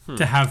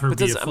to have her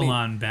be a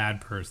full-on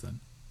bad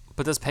person.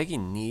 But does Peggy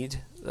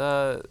need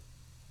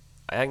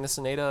Agnes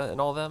and Ada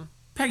and all them?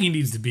 Peggy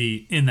needs to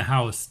be in the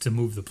house to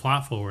move the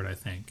plot forward, I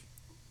think.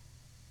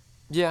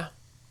 Yeah.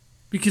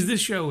 Because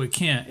this show, it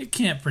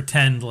can't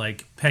pretend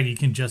like Peggy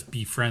can just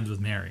be friends with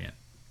Marion.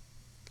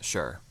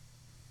 Sure.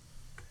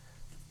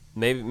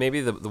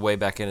 Maybe the way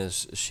back in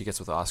is she gets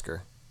with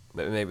Oscar.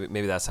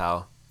 Maybe that's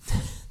how.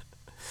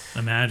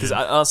 Imagine. Because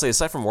honestly,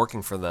 aside from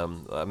working for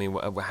them, I mean,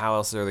 how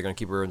else are they going to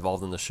keep her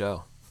involved in the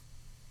show?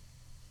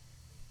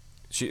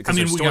 We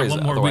got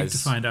one more week to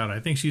find out. I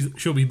think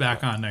she'll be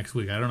back on next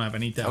week. I don't have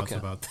any doubts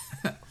about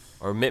that.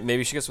 Or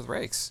maybe she gets with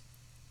Rakes.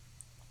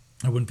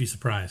 I wouldn't be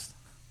surprised.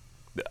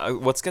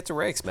 Let's get to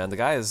Rakes, man. The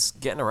guy is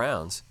getting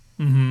around.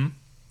 Mm-hmm.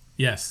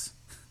 Yes.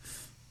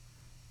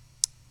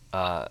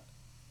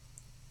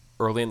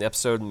 Early in the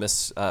episode,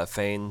 Miss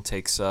Fane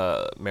takes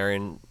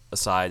Marion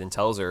aside and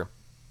tells her,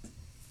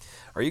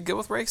 "Are you good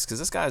with Rakes? Because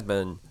this guy's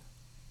been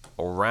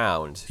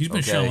around. He's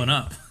been showing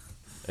up."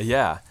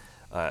 Yeah.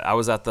 I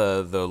was at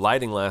the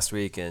lighting last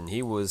week, and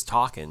he was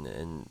talking,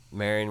 and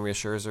Marion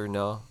reassures her,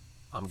 "No,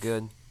 I'm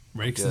good.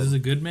 Rakes is a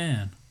good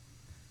man."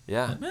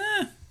 Yeah.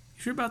 You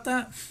sure about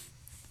that?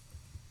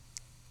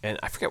 And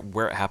I forget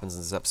where it happens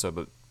in this episode,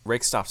 but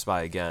Rakes stops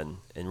by again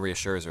and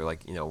reassures her,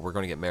 like, we're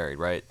going to get married,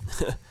 right?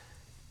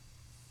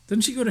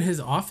 Didn't she go to his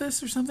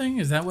office or something?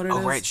 Is that what it is?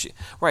 Oh, right.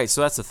 Right.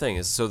 So that's the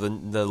thing. So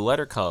the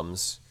letter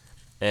comes,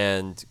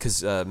 and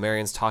because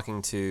Marion's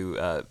talking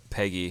to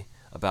Peggy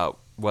about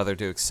whether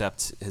to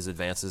accept his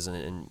advances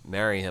and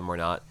marry him or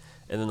not,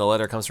 and then the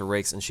letter comes from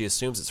Rakes, and she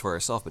assumes it's for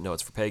herself, but no,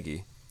 it's for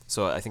Peggy.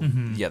 So I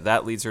think,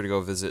 that leads her to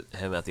go visit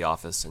him at the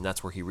office, and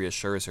that's where he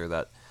reassures her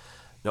that,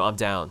 no, I'm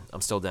down.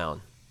 I'm still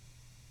down.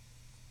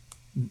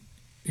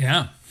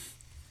 Yeah.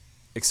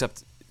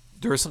 Except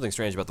there is something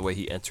strange about the way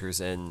he enters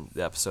in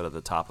the episode at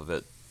the top of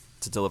it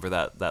to deliver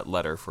that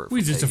letter for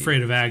He's just Peggy.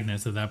 afraid of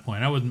Agnes at that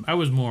point. I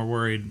was more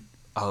worried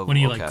when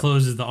he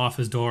closes the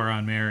office door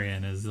on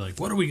Marion. Is like,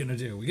 what are we gonna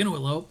do? Are we gonna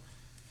elope?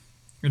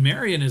 And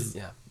Marion is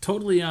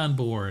totally on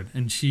board,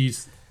 and she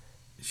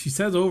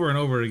says over and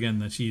over again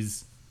that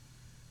she's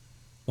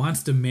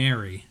wants to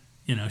marry.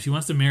 She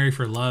wants to marry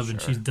for love,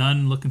 and she's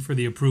done looking for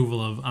the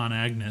approval of Aunt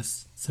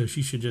Agnes, so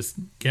she should just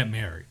get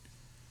married.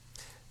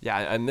 Yeah,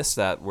 I missed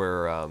that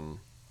where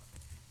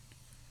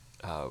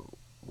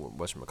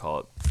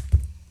whatchamacallit,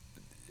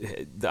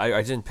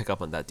 I didn't pick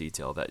up on that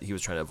detail that he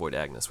was trying to avoid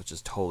Agnes, which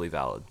is totally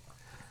valid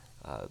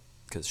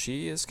because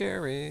she is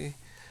scary.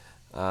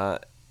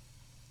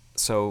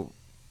 So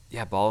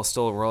yeah, ball is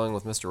still rolling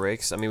with Mr.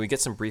 Rakes. I mean, we get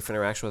some brief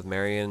interaction with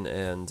Marion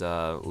and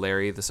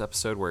Larry this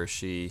episode where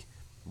she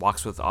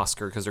walks with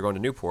Oscar because they're going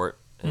to Newport,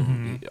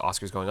 and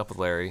Oscar's going up with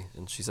Larry,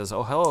 and she says,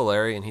 "Oh, hello,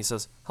 Larry," and he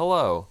says,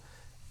 "Hello,"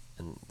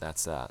 and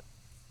that's that.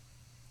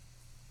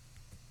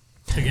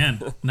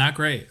 Again, not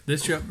great.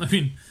 This show, I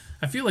mean,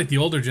 I feel like the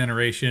older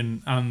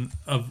generation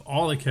of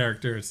all the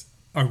characters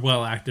are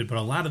well acted, but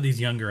a lot of these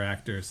younger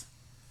actors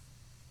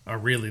are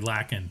really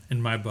lacking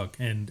in my book.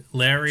 And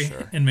Larry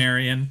and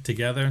Marion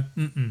together,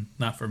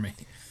 not for me.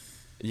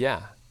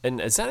 Yeah,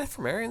 and is that it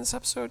for Marion this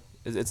episode?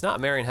 It's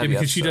not Marion heavy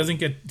because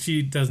episode.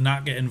 she does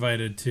not get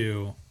invited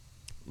to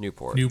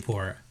Newport.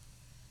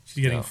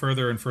 She's getting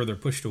further and further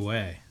pushed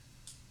away.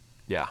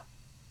 Yeah.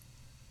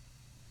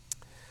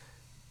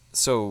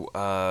 So,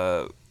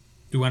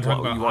 do you want to talk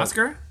about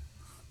Oscar?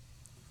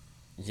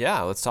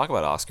 Yeah, let's talk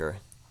about Oscar.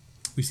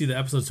 We see the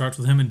episode starts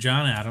with him and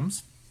John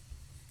Adams.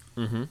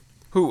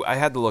 Who I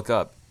had to look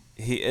up.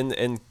 He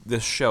in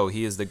this show,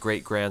 he is the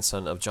great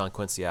grandson of John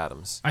Quincy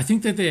Adams. I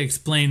think that they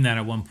explained that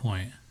at one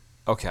point.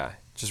 Okay,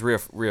 just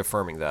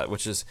reaffirming that,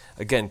 which is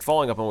again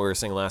following up on what we were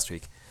saying last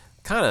week.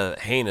 Kind of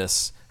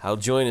heinous how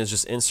Julian is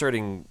just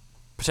inserting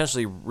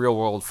potentially real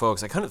world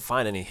folks. I couldn't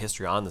find any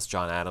history on this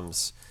John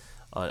Adams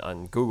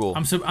on Google.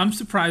 I'm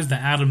surprised the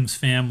Adams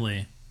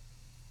family,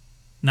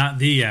 not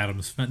the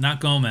Adams, not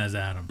Gomez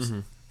Adams,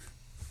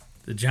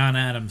 the John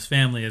Adams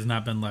family has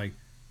not been like,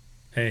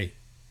 hey,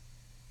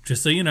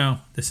 just so you know,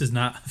 this is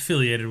not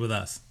affiliated with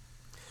us.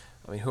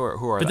 I mean, who are?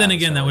 But the then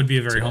Addams again, that would be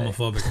a very today?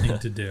 homophobic thing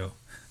to do.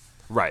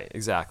 Right,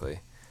 exactly.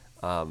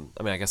 I mean,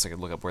 I guess I could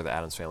look up where the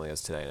Addams family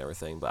is today and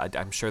everything, but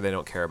I'm sure they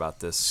don't care about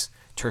this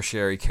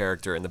tertiary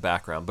character in the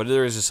background. But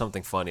there is just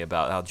something funny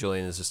about how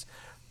Julian is just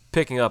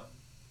picking up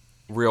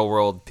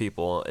real-world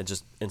people and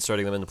just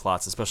inserting them into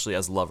plots, especially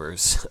as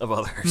lovers of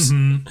others.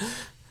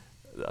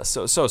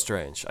 So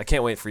strange. I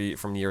can't wait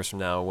from years from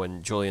now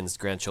when Julian's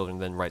grandchildren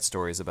then write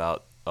stories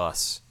about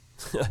us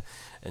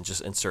and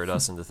just insert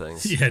us into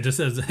things. Yeah, just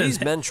as These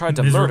men tried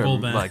to murder miserable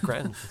men. my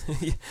grand.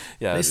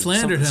 Yeah, They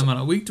slandered him on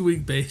a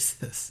week-to-week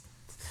basis.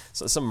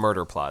 some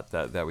murder plot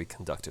that we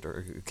conducted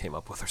or came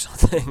up with or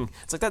something.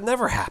 It's like that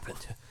never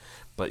happened.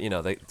 But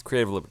they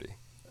creative liberty.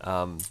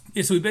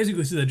 Yeah, so we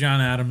basically see that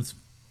John Adams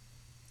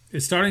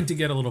is starting to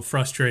get a little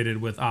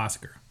frustrated with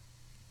Oscar.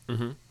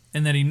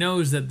 And that he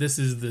knows that this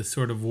is the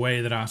sort of way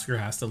that Oscar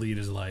has to lead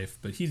his life,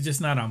 but he's just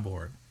not on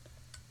board.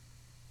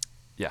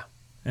 Yeah.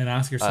 And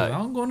Oscar says,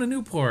 I'm going to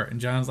Newport. And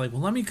John's like,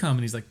 well, let me come.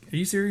 And he's like, are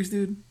you serious,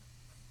 dude?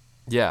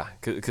 Yeah,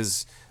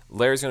 because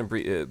Larry's going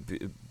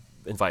to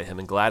invite him,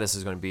 and Gladys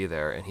is going to be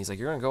there. And he's like,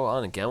 you're going to go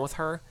on again with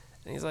her?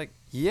 And he's like,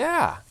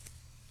 yeah.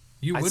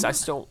 You wouldn't? I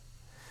still...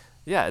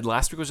 Yeah,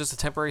 last week was just a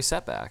temporary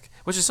setback,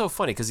 which is so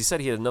funny because he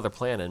said he had another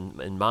plan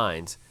in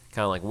mind,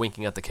 kind of like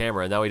winking at the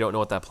camera, and now we don't know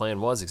what that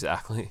plan was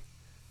exactly.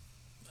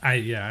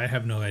 I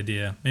have no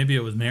idea. Maybe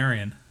it was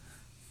Marion.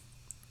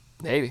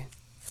 Maybe.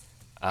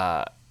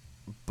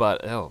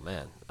 But, oh,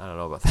 man, I don't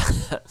know about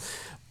that.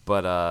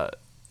 But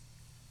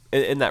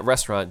in that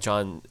restaurant,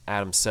 John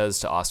Adams says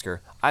to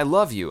Oscar, I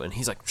love you. And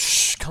he's like,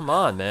 shh, come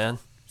on, man.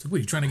 So what,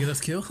 you trying to get us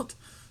killed?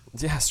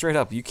 Yeah, straight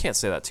up. You can't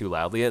say that too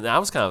loudly. And I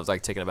was kind of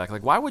like taken aback.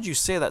 Like, why would you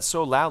say that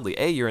so loudly?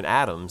 A, you're an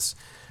Adams.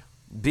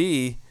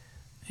 B,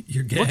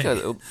 You're gay. look at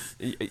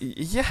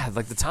yeah,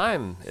 like the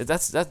time.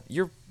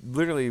 You're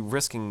literally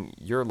risking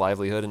your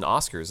livelihood and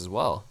Oscar's as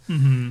well.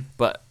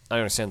 But I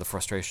understand the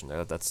frustration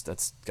there.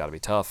 That's got to be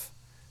tough.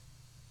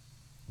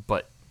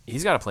 But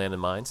he's got a plan in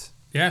mind.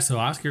 Yeah, so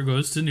Oscar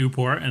goes to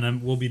Newport, and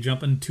then we'll be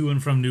jumping to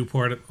and from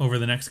Newport over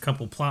the next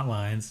couple plot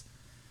lines.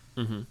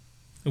 And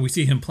we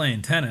see him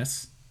playing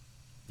tennis.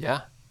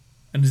 Yeah.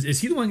 And is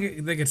he the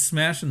one that gets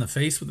smashed in the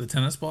face with the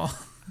tennis ball?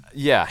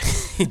 Yeah,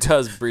 he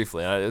does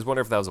briefly. I was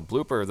wondering if that was a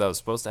blooper or if that was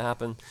supposed to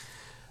happen.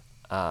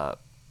 But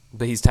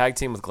he's tag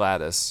team with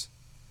Gladys.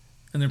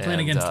 And they're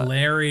playing against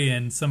Larry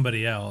and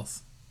somebody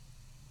else.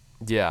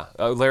 Yeah,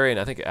 Larry and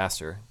I think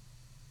Astor.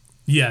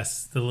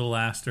 Yes, the little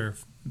Astor.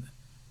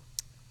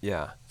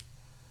 Yeah.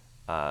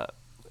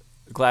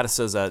 Gladys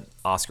says that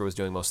Oscar was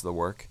doing most of the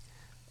work.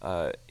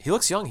 He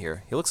looks young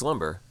here. He looks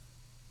limber.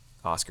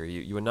 Oscar,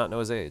 you would not know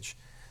his age.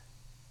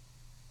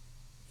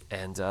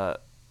 And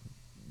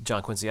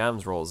John Quincy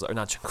Adams rolls, or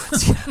not John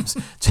Quincy Adams,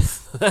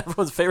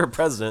 everyone's favorite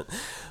president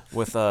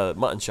with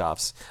mutton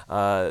chops.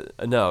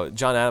 No,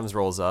 John Adams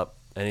rolls up,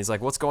 and he's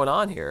like, what's going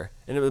on here?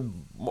 And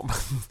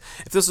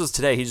if this was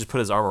today, he'd just put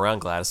his arm around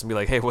Gladys and be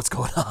like, hey, what's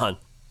going on?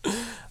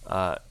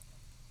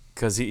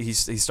 Because he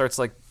starts,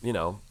 like,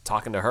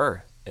 talking to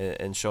her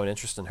and showing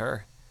interest in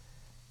her.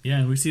 Yeah,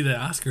 and we see that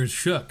Oscar's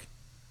shook.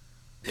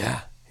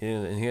 Yeah, he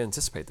didn't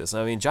anticipate this.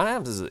 I mean, John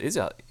Adams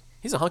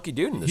he's a hunky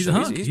dude in this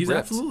show. He's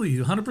absolutely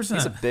 100%.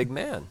 He's a big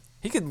man.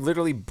 He could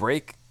literally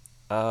break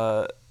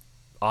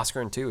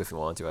Oscar in two if he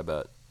wanted to, I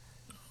bet.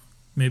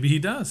 Maybe he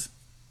does.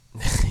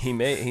 He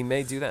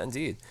may do that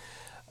indeed.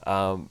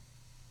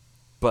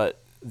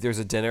 But there's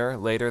a dinner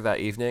later that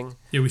evening.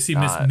 Yeah, we see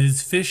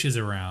Ms. Fish is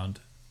around,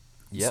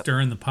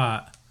 stirring the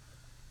pot.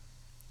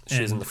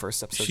 She's in the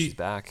first episode. She's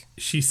back.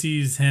 She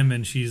sees him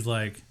and she's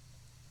like,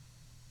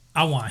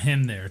 I want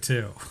him there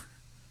too.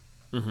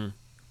 Mm-hmm.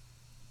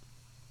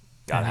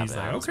 And he's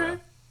like, okay,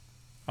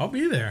 I'll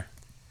be there.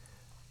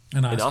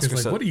 And Oscar's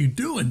like, said, what are you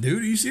doing,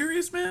 dude? Are you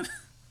serious, man?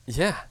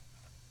 Yeah.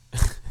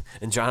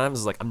 And John Adams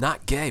is like, I'm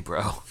not gay,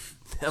 bro.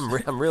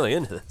 I'm really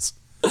into this.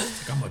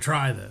 Like, I'm going to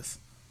try this.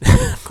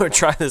 I'm going to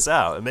try this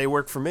out. It may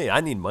work for me. I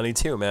need money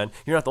too, man.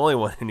 You're not the only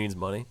one who needs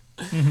money.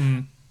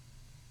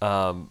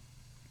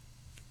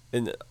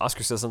 And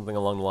Oscar says something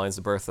along the lines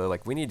of Bertha,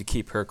 like, we need to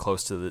keep her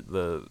close to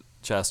the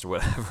chest or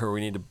whatever.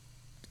 We need to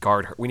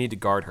guard her. We need to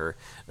guard her.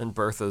 And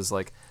Bertha's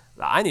like,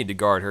 I need to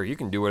guard her. You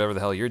can do whatever the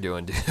hell you're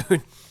doing,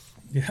 dude.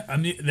 Yeah, I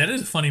mean, that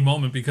is a funny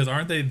moment because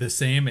aren't they the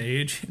same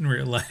age in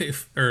real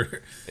life?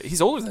 Or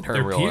he's older than her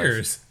in real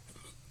peers.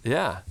 Life.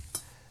 Yeah.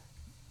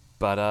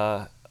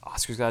 But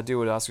Oscar's got to do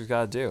what Oscar's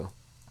got to do.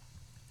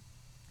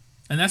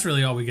 And that's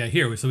really all we got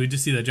here. So we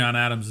just see that John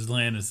Adams is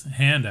laying his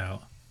hand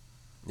out.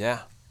 Yeah.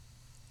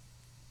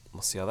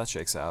 We'll see how that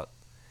shakes out.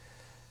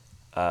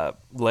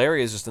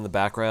 Larry is just in the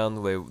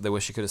background. They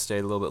wish he could have stayed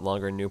a little bit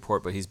longer in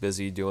Newport, but he's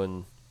busy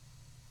doing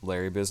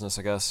Larry business,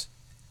 I guess.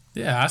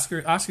 Yeah,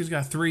 Oscar's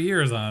got 3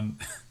 years on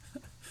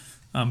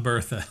on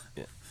Bertha.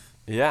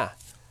 Yeah.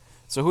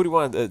 So who do you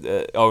want?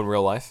 In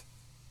real life?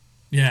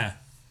 Yeah.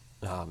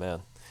 Oh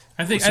man.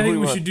 I think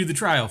we should do the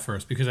trial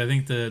first because I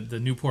think the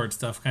Newport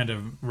stuff kind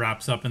of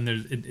wraps up and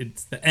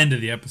it's the end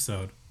of the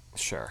episode.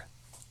 Sure.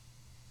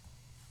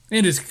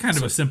 It is kind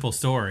of a simple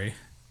story.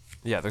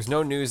 Yeah, there's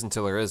no news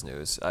until there is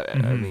news.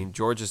 I mean,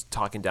 George is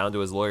talking down to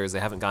his lawyers. They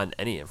haven't gotten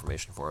any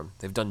information for him.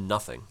 They've done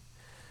nothing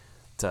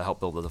to help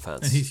build the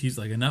defense. And he's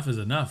like, enough is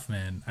enough,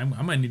 man. I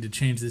might need to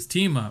change this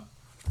team up.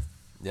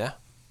 Yeah.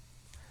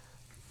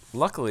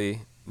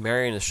 Luckily,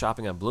 Marion is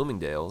shopping at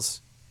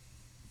Bloomingdale's.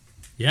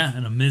 Yeah,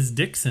 and a Ms.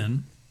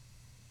 Dixon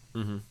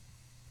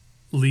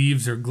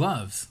leaves her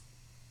gloves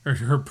or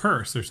her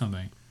purse or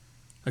something,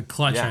 a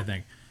clutch, I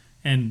think,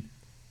 and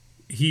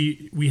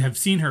we have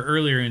seen her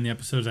earlier in the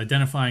episodes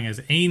identifying as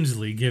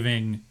Ainsley,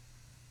 giving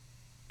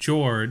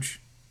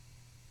George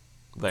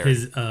Larry.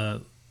 his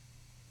but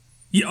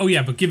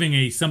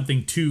giving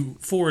something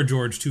for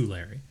George to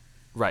Larry.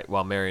 Right,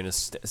 while Marion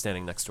is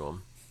standing next to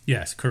him.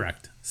 Yes,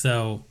 correct.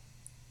 So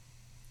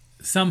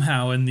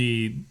somehow in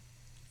the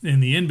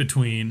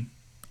in-between,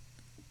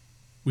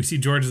 we see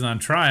George is on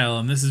trial,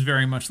 and this is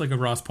very much like a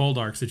Ross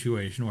Poldark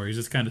situation where he's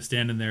just kind of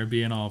standing there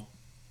being all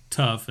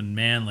tough and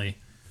manly.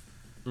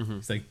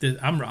 He's like,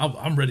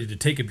 I'm ready to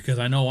take it because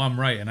I know I'm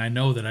right, and I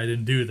know that I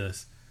didn't do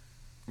this.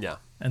 Yeah.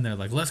 And they're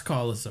like, let's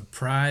call a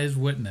surprise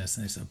witness.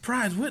 And they say,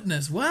 surprise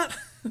witness, what?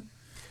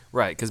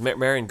 Right, because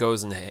Marion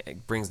goes and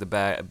brings the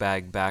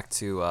bag back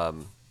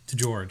to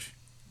George.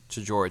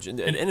 To George, and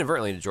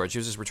inadvertently to George. He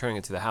was just returning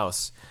it to the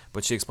house,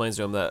 but she explains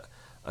to him that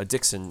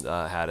Dixon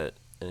had it,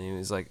 and he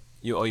was like,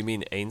 "You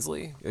mean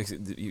Ainsley?"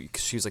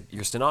 She was like,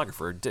 "Your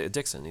stenographer,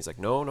 Dixon." He's like,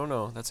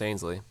 "No, that's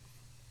Ainsley."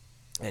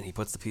 And he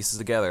puts the pieces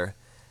together,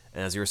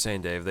 and as you were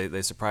saying, Dave,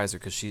 they surprise her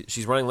because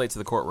she's running late to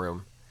the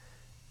courtroom,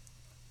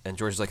 and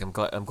George is like,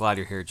 "I'm glad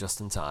you're here just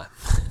in time,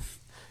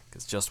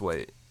 because just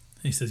wait."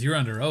 He says, "You're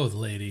under oath,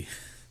 lady."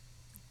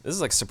 This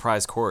is like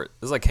surprise court.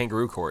 This is like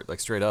kangaroo court, like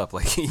straight up.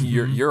 Like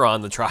you're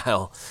on the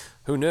trial.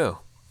 Who knew?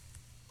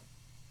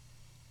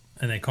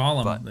 And they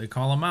call him. They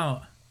call him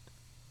out.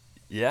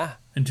 Yeah.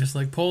 And just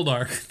like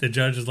Poldark, the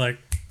judge is like,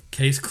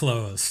 "Case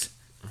closed.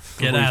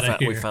 Get out of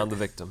here." We found the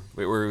victim.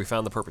 We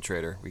found the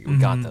perpetrator. We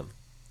got them.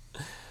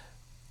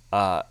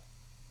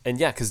 And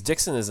yeah, because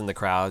Dixon is in the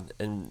crowd,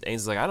 and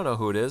Ainsley's like, "I don't know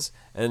who it is."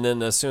 And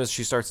then as soon as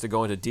she starts to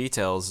go into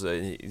details,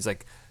 he's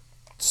like,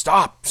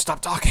 "Stop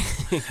talking."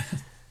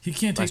 He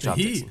can't take the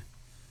heat. Dixon.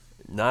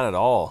 Not at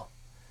all.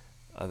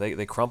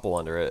 They crumple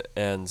under it,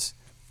 and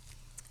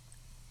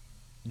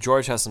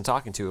George has some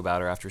talking to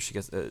about her after she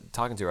gets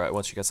talking to her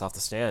once she gets off the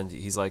stand.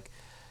 He's like,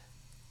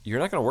 "You're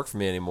not going to work for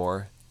me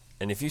anymore,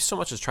 and if you so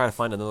much as try to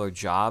find another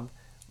job,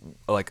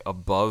 like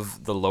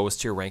above the lowest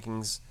tier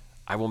rankings,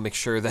 I will make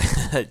sure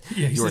that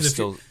you're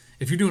still.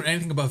 If you're doing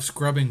anything above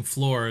scrubbing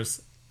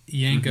floors,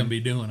 you ain't gonna be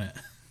doing it."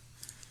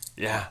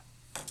 Yeah.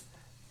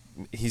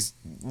 He's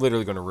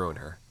literally going to ruin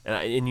her,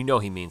 and you know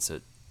he means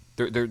it.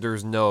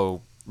 There's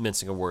no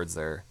mincing of words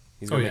there.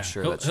 He's going to make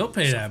sure he'll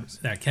pay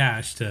that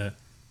cash to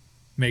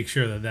make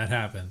sure that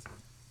happens.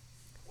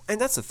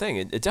 And that's the thing.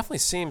 It definitely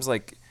seems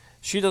like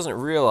she doesn't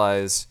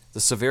realize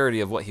the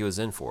severity of what he was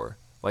in for.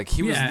 Like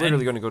he was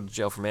literally going to go to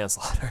jail for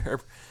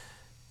manslaughter.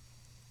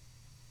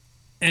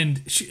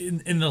 And she,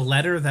 in the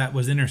letter that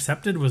was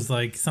intercepted was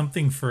like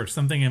something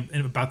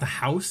about the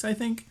house, I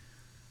think.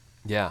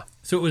 Yeah.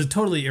 So it was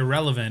totally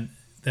irrelevant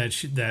that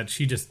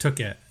she just took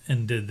it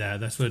and did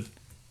that. That's what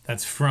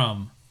that's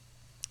from.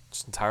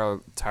 Just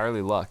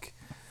entirely luck.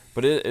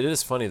 But it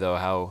is funny though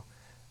how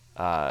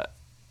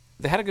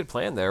they had a good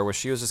plan there where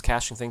she was just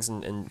cashing things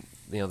in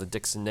the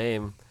Dixon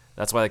name.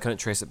 That's why they couldn't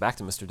trace it back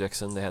to Mr.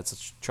 Dixon. They had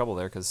such trouble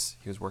there because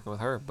he was working with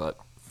her. But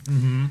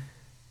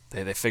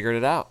they figured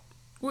it out.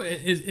 Well,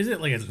 is it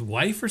like his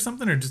wife or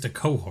something, or just a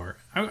cohort?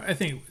 I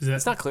think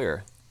it's not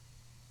clear.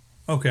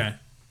 Okay.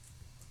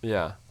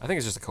 Yeah, I think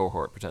it's just a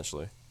cohort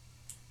potentially.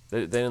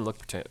 They didn't look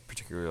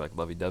particularly like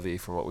lovey-dovey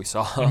from what we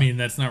saw. I mean,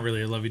 that's not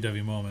really a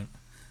lovey-dovey moment.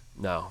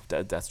 No,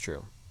 that's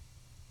true.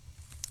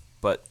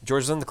 But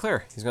George is in the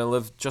clear. He's going to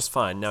live just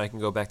fine. Now he can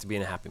go back to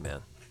being a happy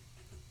man.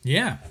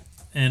 Yeah,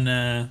 and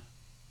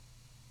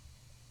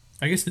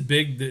I guess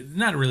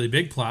not a really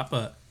big plot,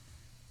 but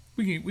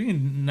we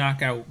can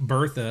knock out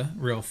Bertha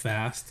real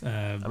fast.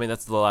 I mean,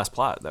 that's the last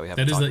plot that we have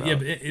to talk about. Yeah,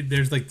 but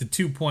there's like the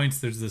 2 points.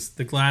 There's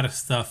the Gladys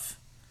stuff.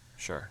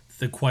 Sure.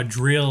 The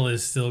quadrille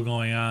is still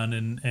going on,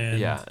 and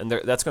yeah, and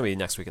that's going to be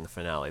next week in the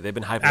finale. They've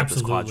been hyping up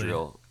this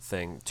quadrille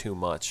thing too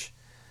much.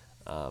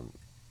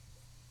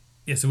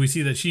 Yeah, so we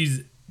see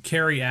that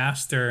Carrie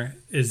Astor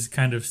is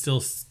kind of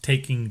still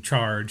taking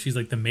charge. She's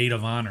like the maid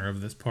of honor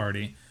of this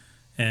party,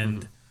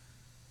 and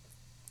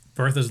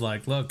Bertha's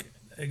like, "Look,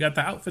 I got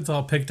the outfits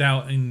all picked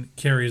out," and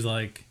Carrie's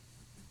like,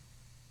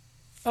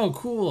 oh,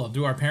 cool.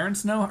 Do our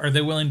parents know? Are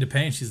they willing to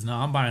pay? And she's, no,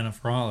 I'm buying it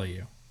for all of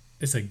you.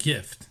 It's a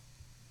gift.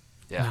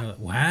 And Yeah, they're like,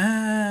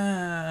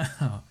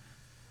 wow.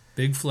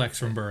 Big flex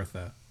from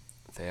Bertha.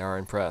 they are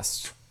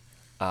impressed.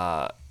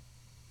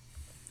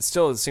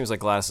 Still, it seems like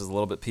Gladys is a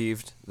little bit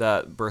peeved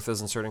that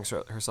Bertha's inserting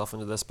herself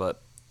into this,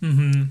 but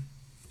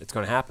it's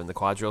going to happen. The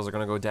quadrilles are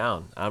going to go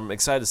down. I'm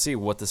excited to see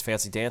what this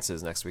fancy dance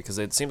is next week, because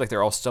it seemed like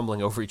they're all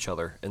stumbling over each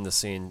other in the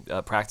scene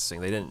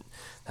practicing. They didn't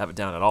have it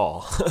down at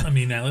all. I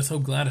mean, now let's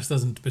hope Gladys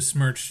doesn't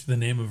besmirch the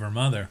name of her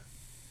mother.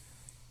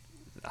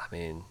 I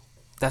mean,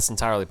 that's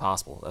entirely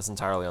possible. That's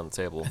entirely on the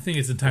table. I think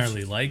it's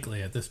entirely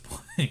likely at this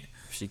point.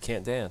 She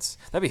can't dance.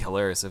 That'd be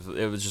hilarious if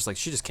it was just like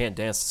she just can't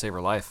dance to save her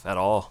life at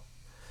all.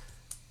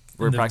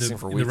 We're practicing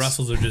for weeks. The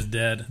Russells are just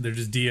dead. They're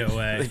just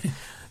DOA.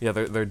 Yeah,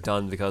 they're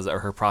done because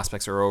her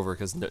prospects are over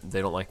because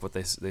they don't like what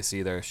they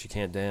see there. She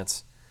can't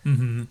dance.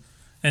 And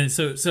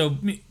so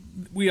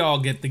we all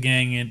get the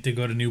gang in to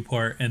go to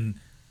Newport, and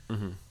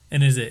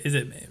is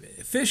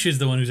it Fish is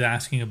the one who's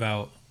asking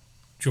about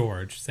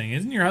George, saying,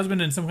 "Isn't your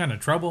husband in some kind of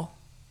trouble?"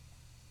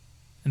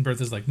 And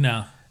Bertha's like,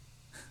 "No."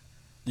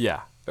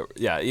 Yeah.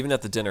 Even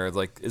at the dinner,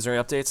 like, is there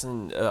any updates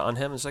on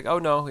him? It's like, oh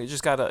no, he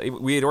just got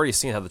we had already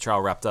seen how the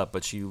trial wrapped up,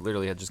 but she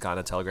literally had just gotten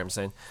a telegram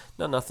saying,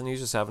 no, nothing.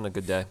 He's just having a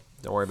good day.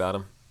 Don't worry about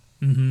him.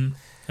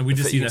 And we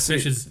just see that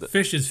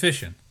Fish is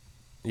fishing.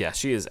 Yeah,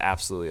 she is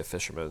absolutely a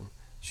fisherman.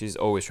 She's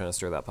always trying to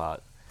stir that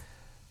pot.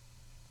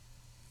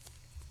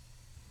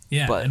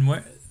 Yeah, But-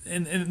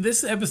 and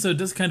this episode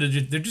does kind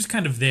of they're just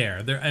kind of there.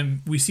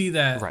 And we see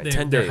that Right, they're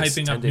 10 days,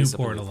 hyping 10 up days up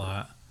in Newport a Newport.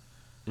 lot.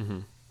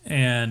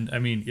 And I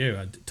mean,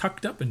 yeah,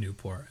 tucked up in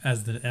Newport,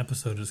 as the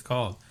episode is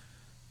called.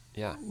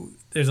 Yeah.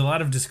 There's a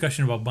lot of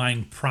discussion about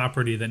buying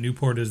property. That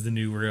Newport is the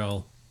new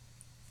real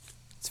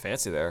It's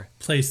fancy there.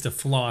 place to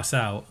floss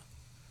out.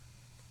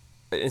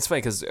 It's funny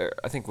because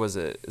I think is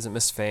it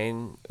Miss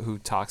Fane who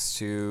talks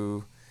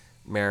to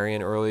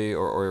Marion early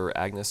or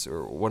Agnes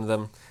or one of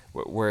them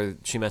where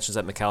she mentions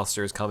that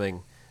McAllister is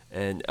coming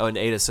and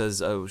Ada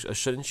says, oh,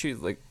 shouldn't you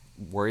like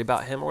worry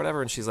about him or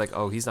whatever? And she's like,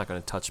 oh, he's not going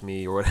to touch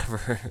me or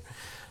whatever.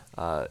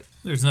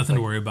 There's nothing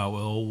to worry about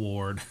with old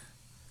Ward.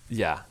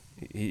 Yeah,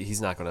 he's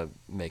not going to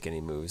make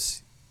any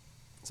moves.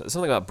 So,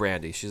 something about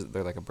Brandy.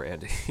 They're like a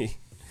Brandy.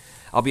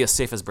 I'll be as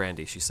safe as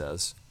Brandy, she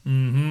says.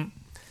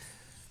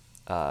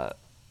 But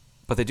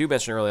they do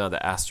mention early on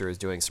that Astor is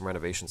doing some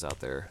renovations out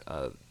there.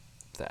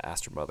 The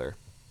Astor mother.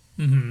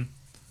 And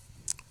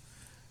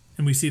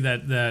we see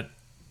that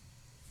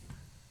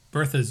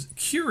Bertha's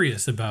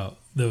curious about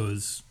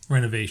those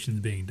renovations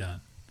being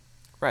done.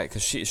 Right,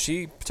 because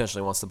she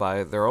potentially wants to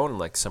buy their own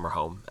like summer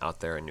home out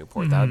there in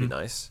Newport. That would be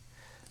nice.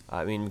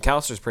 I mean,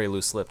 McAllister's pretty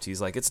loose-lipped.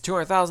 He's like, it's a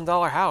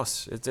 $200,000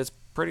 house. It's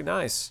pretty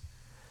nice.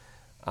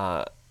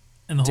 And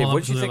the Dave, whole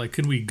what'd you episode, they're think? like,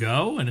 could we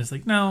go? And it's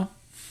like, no,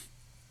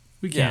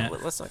 we Yeah,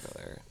 can't. let's not go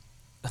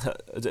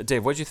there.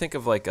 Dave, what'd you think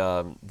of like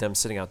them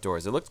sitting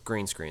outdoors? It looked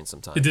green screen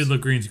sometimes. It did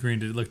look green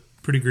screened. It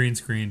looked pretty green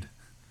screened.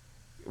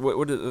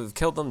 Would it have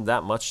killed them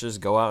that much to just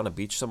go out on a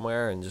beach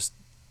somewhere and just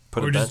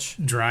put Or a bench?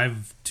 just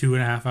drive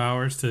 2.5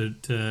 hours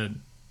to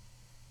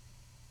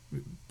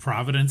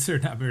Providence or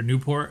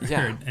Newport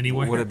Yeah, or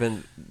anywhere. would have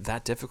been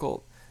that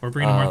difficult. Or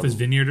bring to Martha's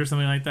Vineyard or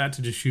something like that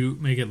to just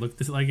make it look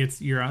like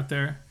you're out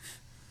there.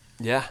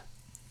 Yeah,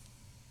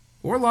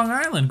 Or Long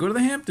Island. Go to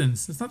the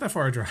Hamptons. It's not that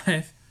far a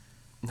drive.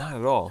 not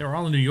at all. They were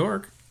all in New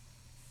York.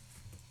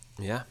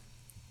 Yeah.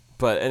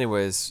 But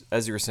anyways,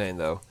 as you were saying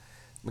though,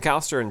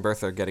 McAllister and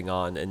Bertha are getting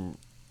on, and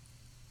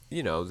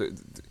you know,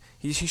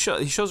 he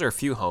shows her a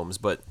few homes,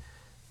 but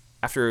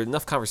after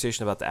enough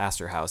conversation about the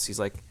Astor house, he's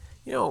like,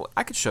 you know,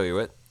 I could show you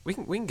it. We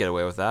can get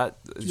away with that.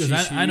 She goes,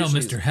 I know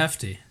usually- Mr.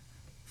 Hefty.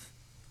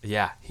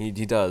 Yeah, he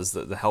does,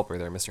 the helper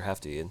there, Mr.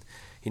 Hefty, and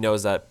he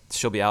knows that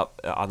she'll be out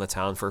on the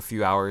town for a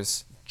few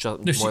hours, more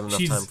than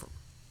enough time.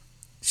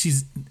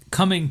 She's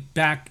coming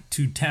back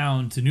to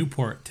town to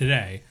Newport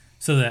today,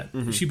 so that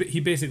he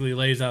basically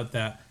lays out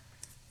that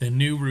the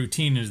new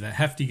routine is that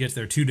Hefty gets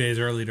there 2 days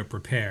early to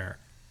prepare.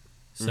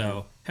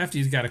 So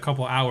Hefty's got a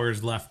couple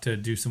hours left to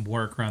do some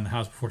work around the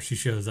house before she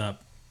shows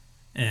up,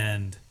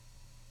 and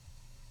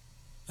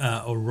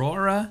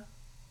Aurora,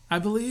 I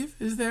believe,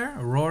 is there.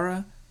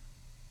 Aurora,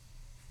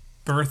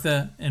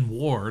 Bertha, and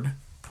Ward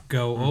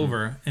go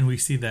over, and we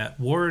see that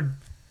Ward,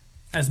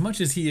 as much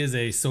as he is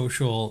a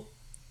social,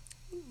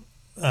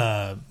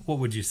 what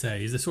would you say?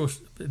 He's a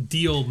social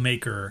deal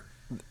maker.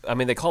 I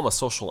mean, they call him a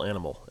social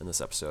animal in this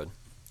episode.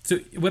 So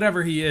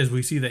whatever he is,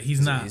 we see that he's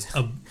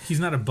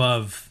not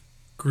above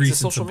grease and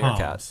social some palms.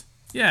 meerkat.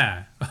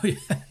 Yeah, oh yeah,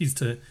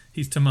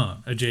 he's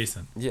Timon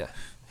adjacent. Yeah,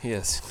 he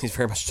is. He's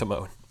very much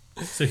Timon.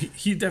 So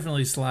he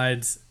definitely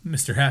slides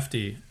Mr.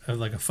 Hefty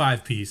like a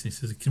 5-piece. And he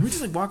says, "Can we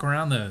just like walk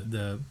around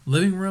the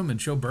living room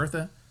and show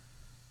Bertha?"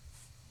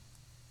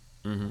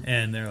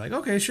 And they're like,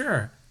 "Okay,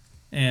 sure."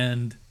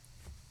 And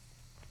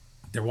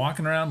they're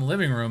walking around the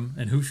living room,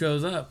 and who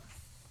shows up?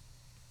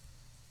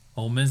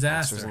 Old Ms.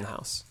 Astor's in Astor. the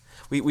house.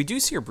 We do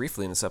see her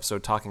briefly in this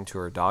episode talking to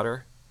her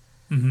daughter.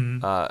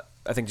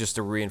 I think just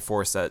to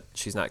reinforce that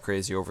she's not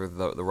crazy over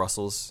the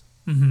Russells.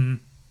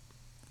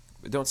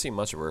 We don't see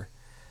much of her.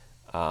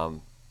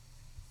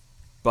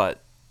 But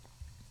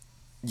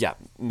yeah,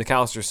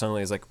 McAllister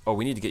suddenly is like, "Oh,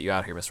 we need to get you out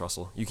of here, Miss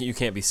Russell. You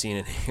can't be seen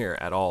in here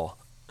at all."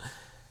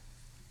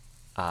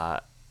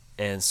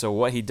 And so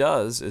what he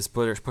does is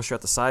push her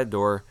out the side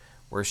door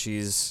where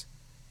she's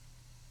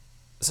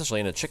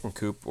essentially in a chicken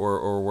coop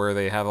or where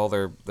they have all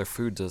their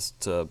food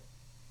to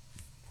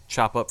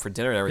chop up for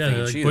dinner and everything. Yeah,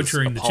 and they're like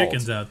butchering the appalled.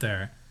 chickens out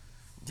there.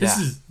 Yeah.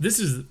 This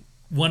is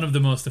one of the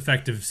most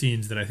effective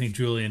scenes that I think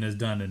Julian has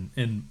done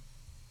in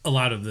a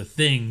lot of the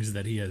things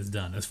that he has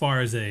done as far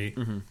as a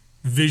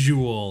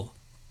visual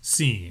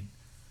scene.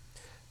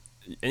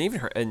 And even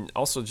her, and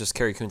also just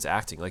Carrie Coon's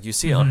acting. Like, you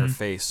see it on her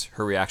face,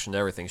 her reaction to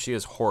everything. She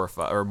is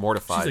horrified or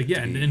mortified. She's like,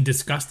 and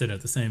disgusted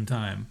at the same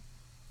time.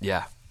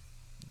 Yeah.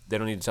 They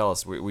don't need to tell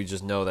us. We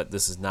just know that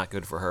this is not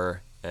good for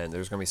her, and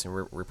there's going to be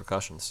some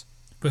repercussions.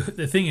 But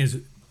the thing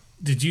is,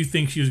 did you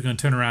think she was going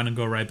to turn around and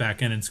go right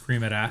back in and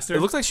scream at Aster?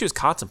 It looked like she was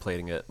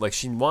contemplating it. Like,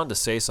 she wanted to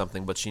say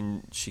something, but she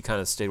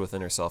kind of stayed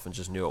within herself and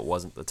just knew it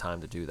wasn't the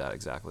time to do that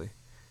exactly.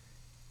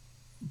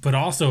 But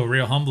also a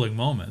real humbling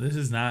moment. This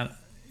is not,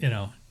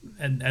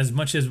 and as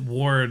much as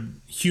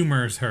Ward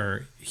humors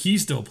her, he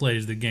still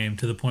plays the game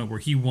to the point where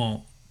he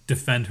won't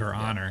defend her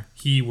honor.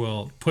 He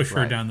will push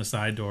her down the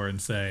side door and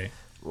say...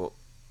 Well,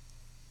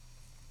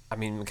 I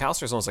mean,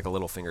 McAllister's almost like a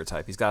little finger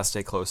type. He's got to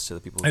stay close to the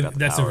people who got the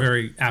That's power. a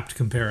very apt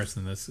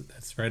comparison. That's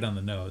right on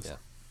the nose. Yeah.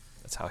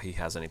 That's how he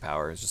has any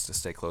power, is just to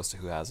stay close to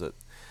who has it.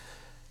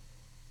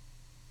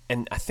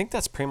 And I think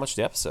that's pretty much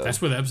the episode.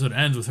 That's where the episode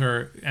ends, with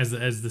her as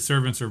the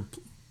servants are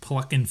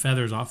plucking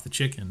feathers off the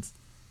chickens.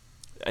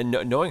 And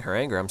knowing her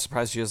anger, I'm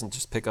surprised she doesn't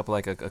just pick up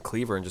like a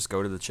cleaver and just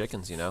go to the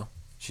chickens,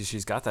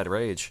 She's got that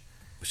rage.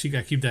 She got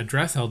to keep that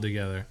dress held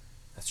together.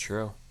 That's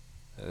true.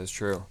 That is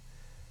true.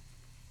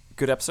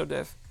 Good episode,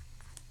 Dave?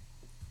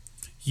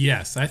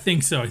 Yes, I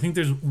think so. I think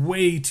there's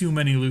way too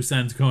many loose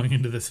ends going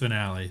into this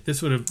finale.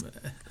 This would have...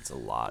 It's a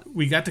lot.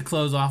 We got to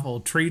close off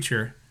old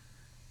Treacher,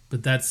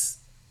 but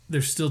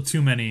there's still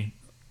too many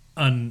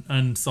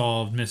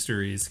unsolved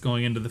mysteries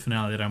going into the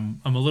finale that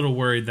I'm a little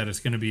worried that it's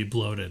going to be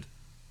bloated.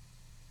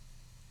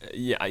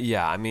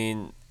 Yeah. I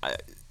mean,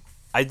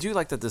 I do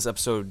like that this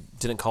episode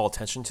didn't call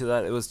attention to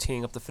that. It was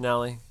teeing up the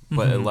finale,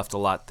 but it left a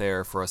lot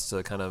there for us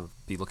to kind of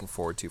be looking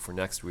forward to for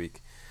next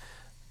week.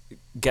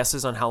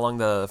 Guesses on how long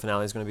the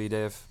finale is going to be,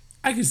 Dave?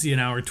 I could see an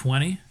hour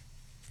 20.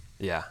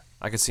 Yeah,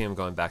 I could see him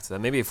going back to that.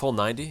 Maybe a full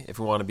 90 if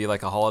we want to be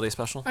like a holiday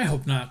special. I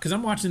hope not, because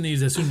I'm watching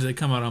these as soon as they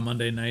come out on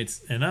Monday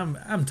nights, and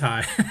I'm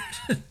tired.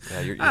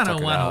 Yeah, you're I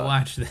don't want to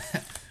watch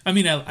that. I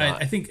mean,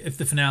 I think if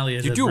the finale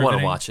is... You do want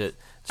to watch it.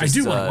 I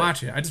do want to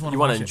watch it. I just want to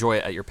watch it. You want to enjoy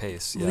it at your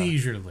pace. Yeah.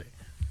 Leisurely.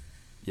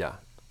 Yeah,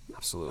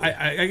 absolutely.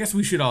 I guess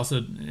we should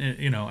also,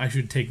 I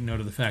should take note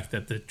of the fact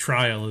that the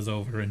trial is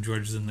over and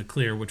George is in the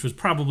clear, which was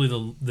probably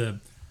the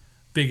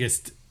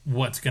biggest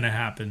what's going to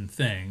happen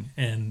thing.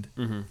 And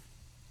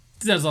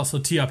it does also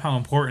tee up how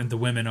important the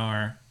women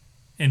are.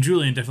 And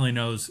Julian definitely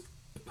knows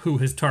who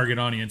his target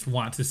audience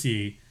wants to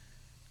see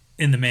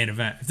in the main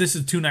event. If this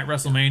is 2-night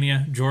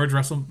WrestleMania, George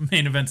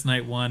main events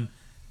night 1,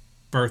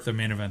 Bertha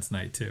main events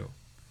night 2.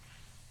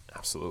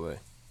 Absolutely.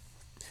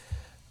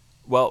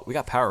 Well, we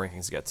got power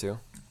rankings to get to.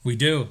 We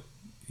do.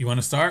 You want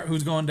to start?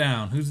 Who's going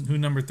down? Who's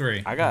number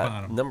 3? I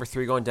got number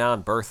 3 going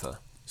down, Bertha.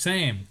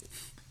 Same.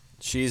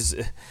 She's,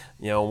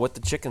 with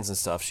the chickens and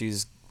stuff,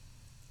 she's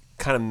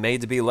kind of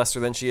made to be lesser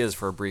than she is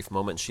for a brief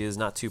moment. She is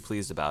not too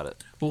pleased about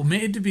it. Well,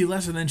 made to be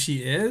lesser than she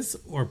is,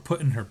 or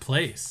put in her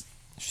place?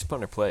 She's put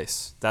in her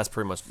place. That's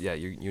pretty much,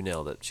 you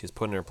nailed it. She's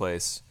put in her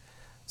place.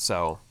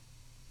 So,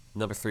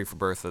 number 3 for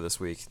Bertha this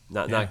week.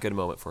 Not a good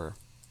moment for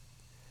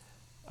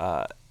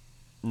her.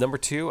 Number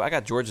 2, I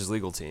got George's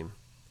legal team.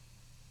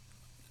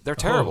 They're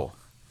terrible.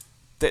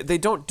 They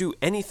don't do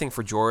anything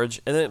for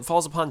George, and then it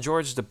falls upon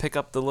George to pick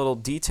up the little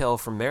detail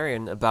from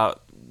Marion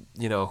about,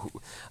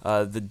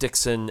 the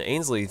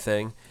Dixon-Ainsley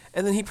thing,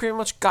 and then he pretty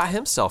much got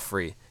himself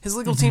free. His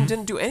legal team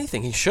didn't do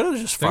anything. He should have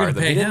just fired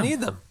them. He didn't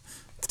need them.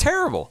 It's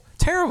terrible.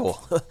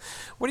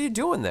 What are you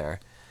doing there?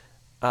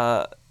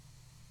 Yeah,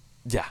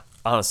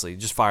 honestly,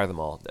 just fire them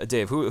all.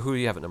 Dave, who do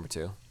you have at number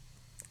 2?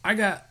 I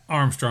got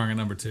Armstrong at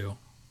number 2.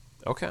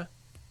 Okay.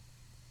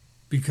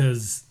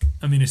 Because,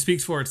 it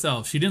speaks for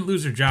itself. She didn't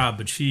lose her job,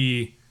 but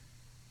she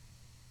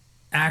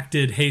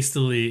acted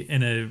hastily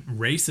in a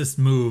racist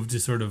move to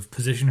sort of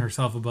position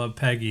herself above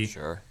Peggy.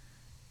 Sure.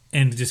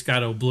 And just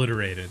got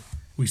obliterated.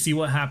 We see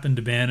what happened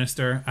to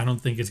Bannister. I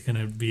don't think it's going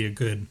to be a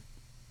good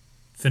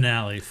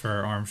finale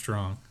for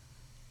Armstrong.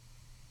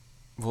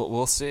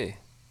 We'll see.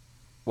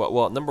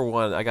 Well, number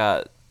 1, I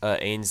got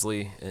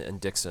Ainsley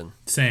and Dixon.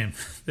 Same.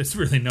 There's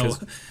really no...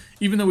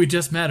 Even though we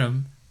just met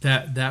him...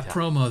 That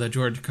promo that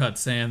George cut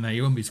saying that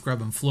you wouldn't be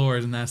scrubbing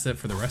floors and that's it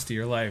for the rest of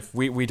your life.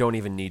 We don't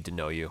even need to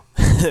know you.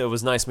 It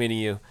was nice meeting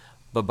you.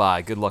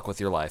 Bye-bye. Good luck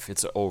with your life.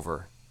 It's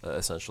over,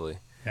 essentially.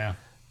 Yeah.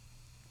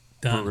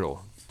 Done.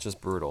 Brutal.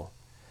 Just brutal.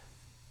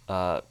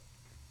 Well,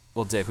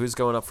 Dave, who's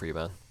going up for you,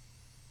 man?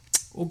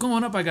 Well,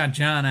 going up, I got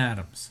John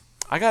Adams.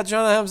 I got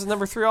John Adams at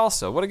number 3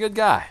 also. What a good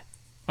guy.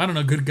 I don't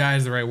know, good guy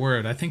is the right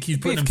word. I think he's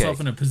putting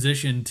himself in a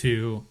position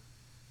to...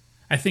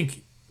 I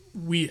think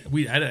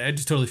I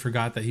just totally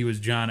forgot that he was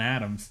John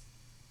Adams.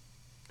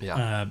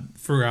 Yeah.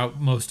 Throughout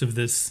most of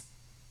this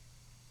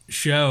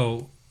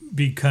show,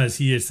 because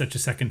he is such a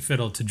second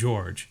fiddle to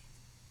George.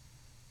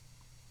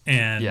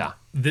 And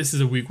this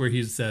is a week where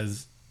he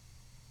says,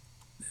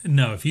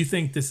 no, if you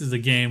think this is a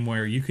game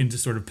where you can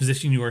just sort of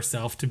position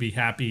yourself to be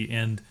happy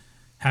and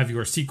have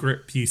your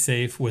secret be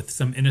safe with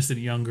some innocent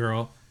young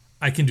girl,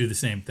 I can do the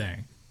same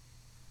thing.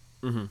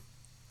 Mm-hmm.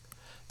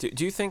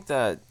 Do you think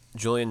that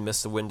Julian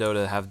missed the window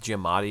to have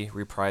Giamatti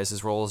reprise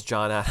his role as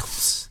John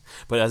Adams,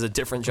 but as a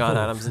different John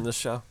Adams in this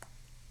show?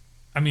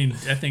 I mean,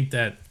 I think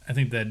that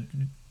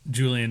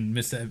Julian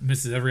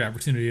misses every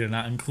opportunity to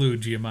not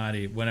include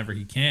Giamatti whenever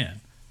he can.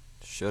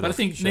 But I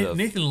think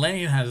Nathan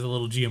Lane has a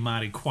little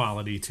Giamatti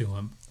quality to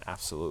him.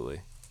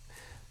 Absolutely.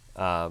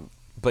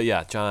 But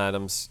yeah, John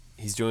Adams,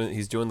 he's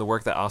doing the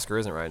work that Oscar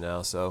isn't right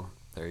now. So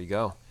there you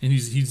go.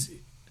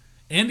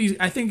 And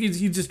I think he's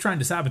just trying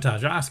to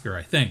sabotage Oscar.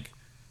 I think.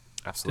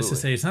 Absolutely.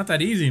 Just to say it's not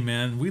that easy,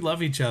 man. We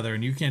love each other,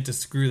 and you can't just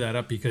screw that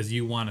up because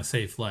you want a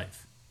safe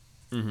life.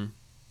 Mm-hmm.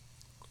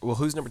 Well,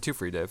 who's number 2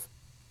 for you, Dave?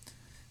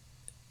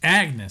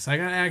 Agnes. I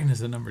got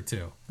Agnes at number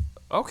 2.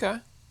 Okay.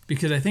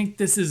 Because I think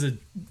this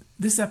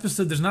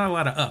episode, there's not a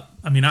lot of up.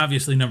 I mean,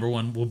 obviously, number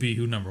 1 will be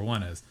who number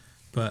 1 is.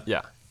 But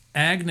yeah,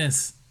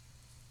 Agnes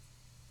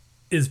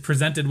is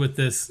presented with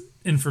this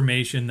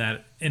information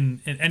that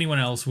in anyone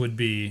else would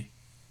be,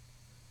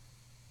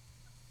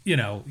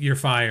 you're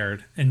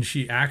fired. And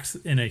she acts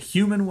in a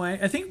human way.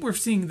 I think we're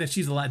seeing that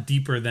she's a lot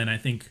deeper than I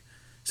think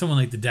someone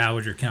like the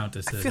Dowager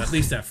Countess is, at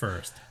least at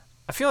first.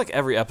 I feel like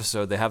every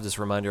episode they have this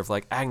reminder of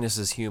like Agnes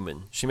is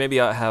human. She maybe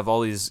have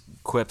all these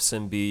quips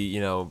and be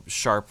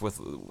sharp with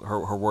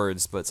her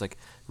words, but it's like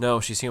no,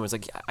 she's human. It's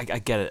like I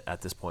get it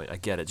at this point. I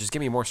get it. Just give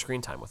me more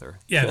screen time with her.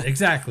 Yeah,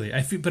 exactly.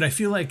 I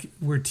feel like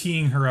we're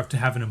teeing her up to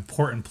have an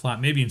important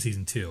plot, maybe in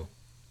season 2.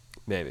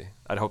 Maybe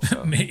I'd hope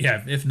so.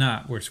 Yeah, if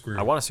not, we're screwed.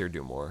 I want to see her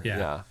do more.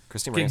 Yeah.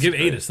 Christine Baranski's give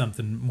great. Ada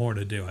something more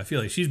to do. I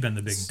feel like she's been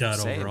the big dud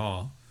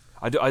overall.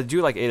 I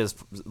do like Ada's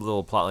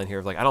little plotline here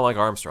of like I don't like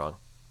Armstrong.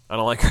 I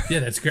don't like her.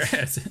 Yeah, that's great.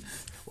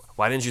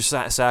 Why didn't you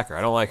sack her?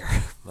 I don't like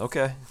her.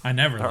 Okay. I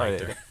never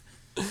liked her.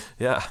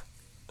 Yeah.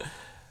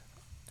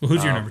 Well,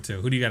 who's your number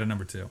 2? Who do you got at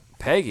number 2?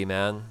 Peggy,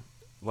 man.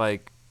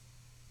 Like.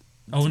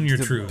 Own your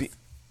truth.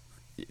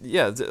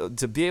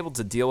 To be able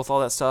to deal with all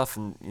that stuff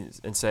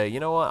and say,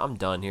 you know what, I'm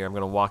done here. I'm going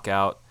to walk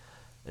out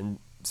and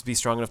be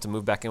strong enough to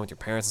move back in with your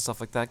parents and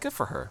stuff like that. Good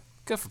for her.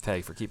 Good for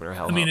Peggy for keeping her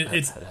head. I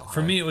mean,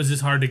 for me, it was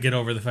just hard to get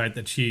over the fact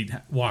that she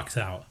walks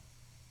out.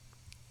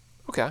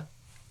 Okay.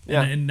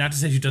 Yeah, and not to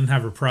say she doesn't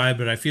have her pride,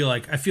 but I feel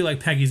like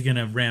Peggy's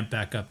gonna ramp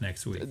back up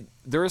next week.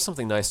 There is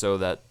something nice though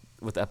that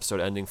with the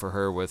episode ending for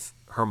her with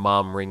her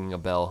mom ringing a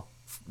bell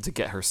to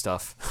get her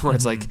stuff, where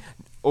it's like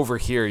over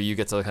here you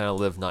get to kind of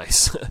live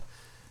nice.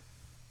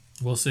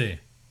 We'll see.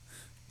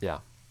 Yeah.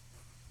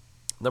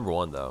 Number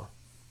 1 though.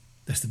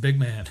 That's the big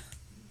man.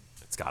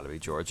 It's got to be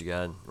George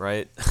again,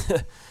 right?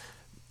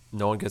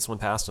 No one gets one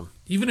past him.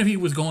 Even if he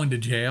was going to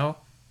jail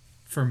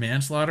for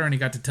manslaughter and he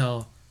got to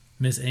tell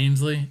Miss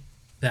Ainsley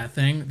that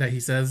thing that he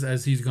says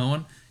as he's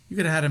going, you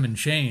could have had him in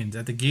chains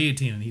at the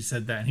guillotine and he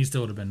said that and he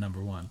still would have been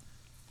number 1.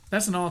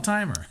 That's an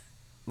all-timer.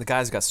 The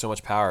guy's got so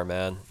much power,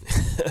 man.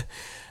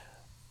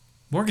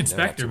 Morgan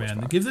Spector,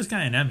 man. Give this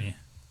guy an Emmy.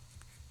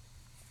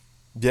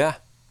 Yeah.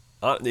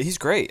 He's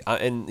great.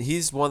 And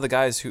he's one of the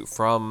guys who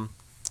from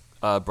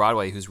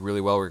Broadway who's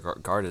really well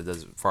regarded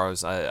as far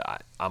as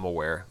I'm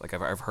aware. Like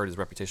I've heard his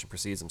reputation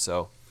precedes him.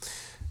 So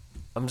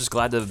I'm just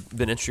glad to have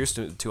been introduced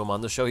to him on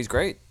the show. He's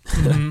great.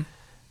 Mm-hmm.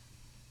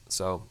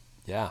 So,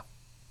 yeah.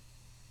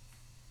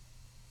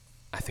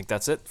 I think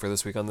that's it for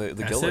this week on the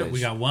Gilded Age.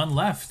 We got one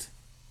left.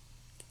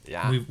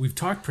 Yeah. We've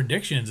talked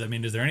predictions. I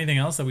mean, is there anything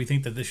else that we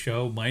think that this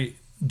show might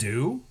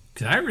do?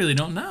 Because I really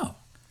don't know.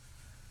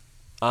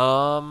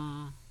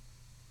 I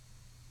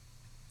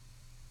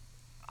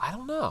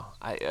don't know.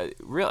 I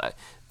really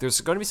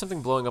there's going to be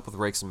something blowing up with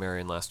Rakes and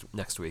Marion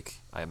next week,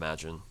 I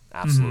imagine.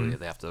 Absolutely. Mm-hmm.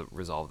 They have to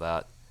resolve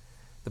that.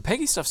 The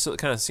Peggy stuff still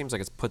kind of seems like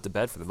it's put to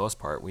bed for the most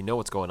part. We know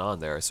what's going on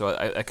there. So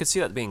I could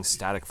see that being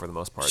static for the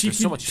most part.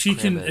 She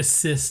can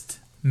assist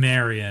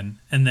Marion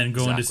and then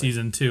go into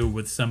season 2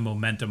 with some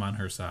momentum on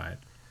her side.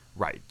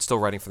 Right. Still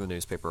writing for the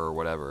newspaper or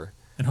whatever.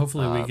 And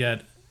hopefully we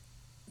get,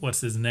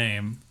 what's his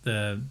name?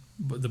 The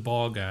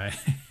ball guy.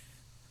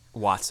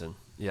 Watson.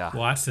 Yeah.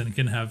 Watson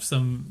can have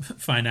some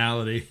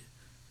finality.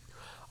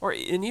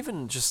 And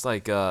even just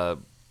like,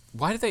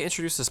 why did they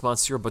introduce this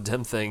Monsieur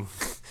Bodem thing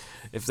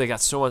if they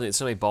got so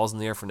many balls in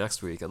the air for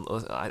next week? And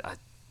I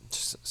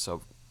just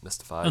so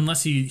mystified.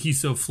 Unless he's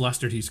so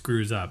flustered he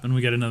screws up, and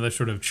we get another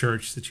sort of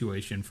church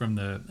situation from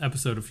the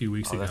episode a few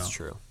weeks ago. That's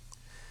true.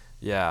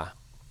 Yeah.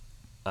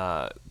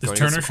 Does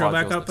Turner show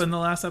back up in the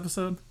last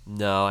episode?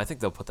 No, I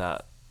think they'll put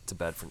that to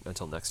bed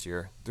until next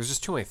year. There's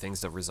just too many things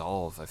to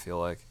resolve, I feel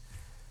like.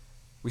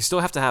 We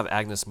still have to have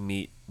Agnes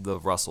meet the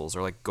Russells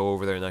or like go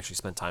over there and actually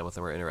spend time with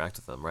them or interact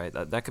with them, right?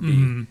 That could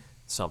be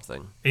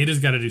something. Ada's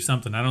got to do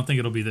something. I don't think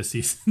it'll be this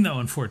season, no,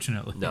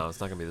 unfortunately. No, it's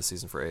not going to be this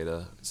season for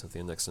Ada.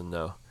 Cynthia Nixon,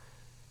 no.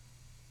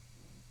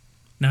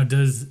 Now,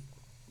 does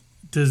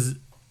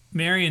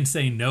Marion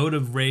say no to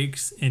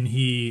Rakes and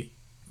he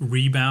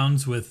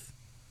rebounds with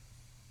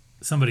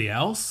somebody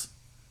else?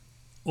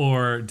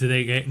 Or do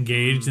they get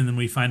engaged and then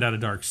we find out a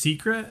dark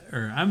secret?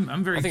 Or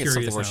I'm very I think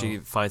curious. it's something where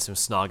she finds him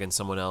snogging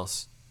someone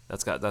else.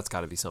 That's got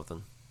to be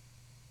something.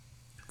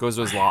 Goes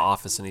to his law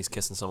office and he's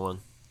kissing someone.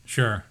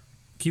 Sure.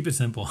 Keep it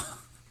simple.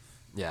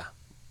 Yeah.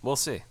 We'll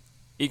see.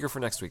 Eager for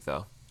next week,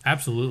 though.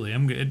 Absolutely.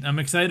 I'm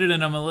excited,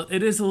 and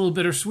it is a little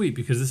bittersweet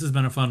because this has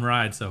been a fun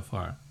ride so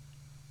far.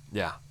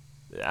 Yeah.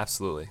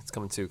 Absolutely. It's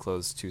coming to a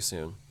close too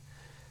soon.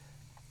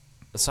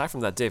 Aside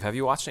from that, Dave, have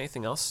you watched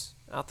anything else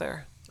out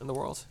there in the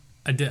world?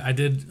 I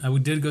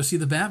did go see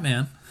the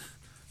Batman.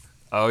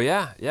 Oh,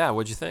 yeah. Yeah.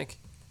 What'd you think?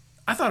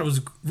 I thought it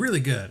was really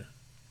good.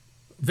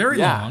 Very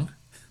Yeah. long.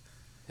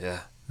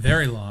 Yeah.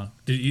 Very long.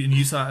 And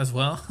you saw it as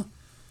well?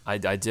 I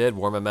did.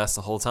 Wore my mask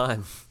the whole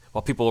time.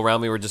 While people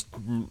around me were just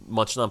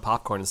munching on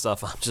popcorn and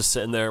stuff, I'm just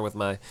sitting there with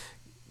my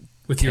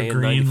With your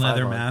green KN95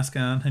 leather on. mask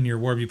on and your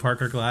Warby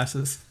Parker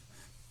glasses?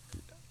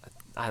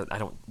 I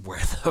don't wear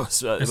those.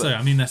 Sorry,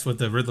 I mean, that's what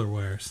the Riddler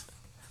wears.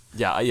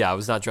 Yeah. I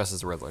was not dressed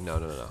as a Riddler.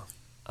 No.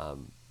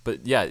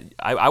 But yeah,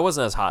 I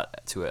wasn't as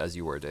hot to it as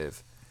you were,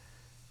 Dave.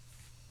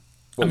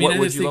 Well, what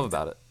did you love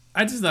about it?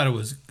 I just thought it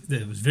was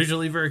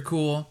visually very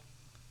cool.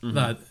 Mm-hmm.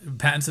 Thought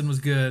Pattinson was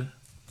good.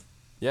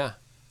 Yeah.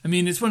 I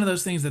mean, it's one of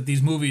those things that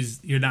these movies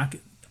they're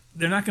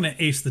not going to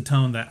ace the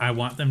tone that I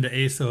want them to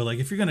ace. So, like,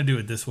 if you're going to do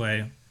it this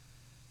way,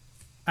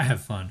 I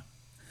have fun.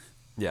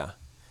 Yeah.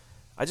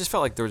 I just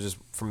felt like there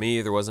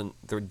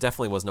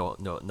definitely was no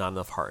not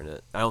enough heart in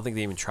it. I don't think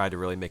they even tried to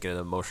really make it an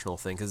emotional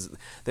thing because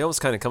they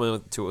almost kind of come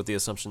into it with the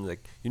assumption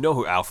like, you know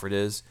who Alfred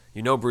is,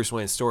 you know Bruce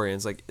Wayne's story, and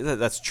it's like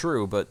that's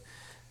true, but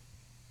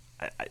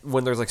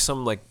when there's like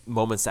some like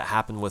moments that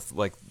happen with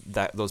like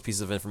those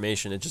pieces of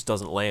information, it just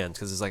doesn't land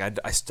because it's like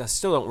I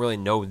still don't really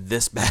know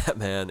this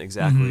Batman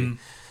exactly,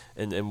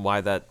 and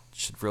why that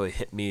should really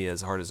hit me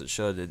as hard as it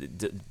should.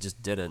 It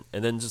just didn't.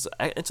 And then just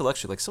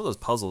intellectually, like some of those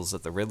puzzles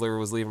that the Riddler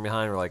was leaving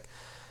behind were like,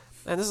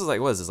 man, this is like,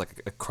 what is this,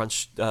 like a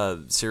Crunch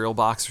cereal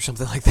box or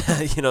something like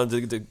that? You know,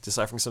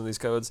 deciphering some of these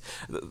codes.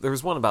 There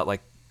was one about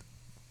like,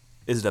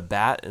 is it a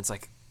bat? And it's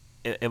like,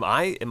 am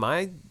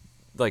I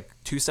like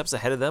 2 steps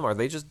ahead of them? Are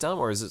they just dumb,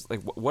 or is it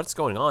like what's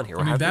going on here?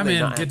 I mean,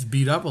 Batman gets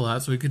beat up a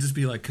lot, so he could just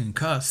be like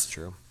concussed.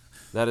 True,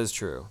 that is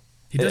true.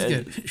 He does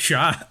get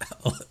shot.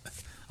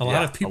 A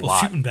lot of people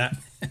shooting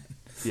Batman.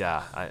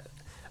 Yeah, I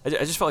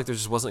just felt like there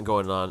just wasn't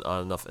going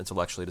on enough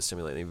intellectually to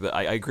stimulate me. But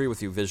I agree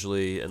with you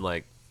visually and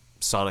like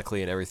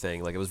sonically and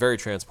everything. Like it was very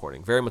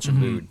transporting, very much a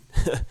mood.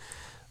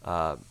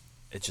 I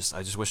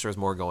just wish there was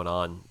more going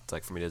on,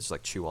 like for me to just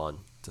like chew on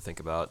to think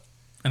about.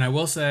 And I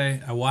will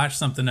say, I watched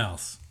something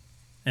else.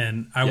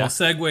 And I will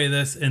segue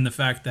this in the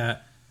fact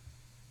that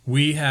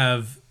we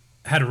have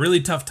had a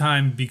really tough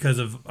time because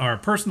of our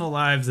personal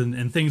lives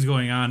and things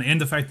going on, and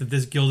the fact that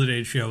this Gilded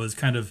Age show has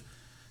kind of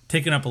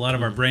taken up a lot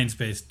of our brain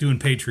space doing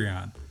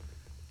Patreon.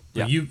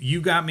 Yeah.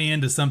 You got me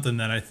into something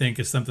that I think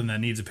is something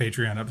that needs a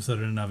Patreon episode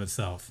in and of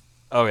itself.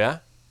 Oh, yeah?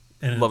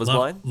 And Love is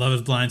Blind? Love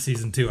is Blind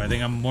Season 2. I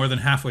think I'm more than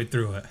halfway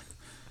through it.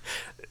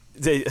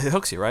 It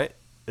hooks you, right?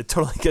 It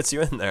totally gets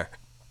you in there.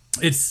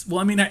 It's, well,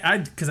 I mean,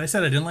 because I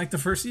said I didn't like the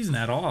first season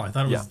at all. I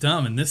thought it was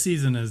dumb, and this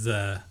season is,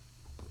 they're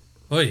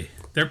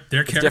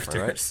characters.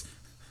 Right?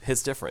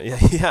 It's different.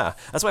 Yeah.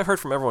 That's what I've heard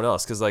from everyone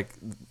else, because, like,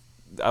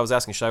 I was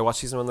asking, should I watch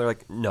season 1? They're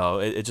like, no,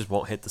 it just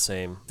won't hit the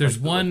same. There's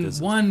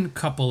one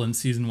couple in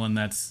season 1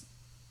 that's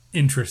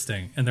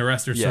interesting, and the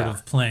rest are sort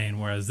of plain,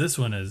 whereas this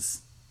one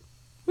is,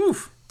 whew.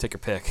 Take your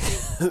pick.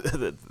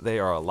 They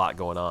are a lot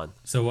going on.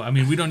 So, I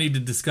mean, we don't need to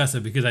discuss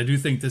it, because I do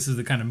think this is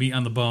the kind of meat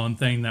on the bone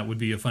thing that would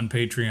be a fun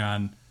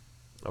Patreon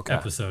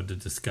episode to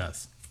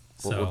discuss.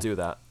 We'll do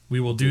that. We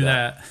will do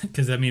that,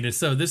 because, I mean,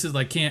 this is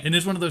like, and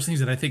it's one of those things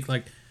that I think,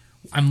 like,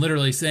 I'm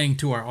literally saying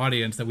to our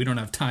audience that we don't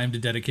have time to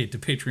dedicate to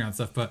Patreon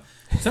stuff, but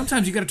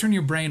sometimes you got to turn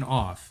your brain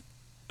off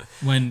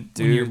when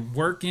you're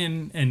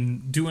working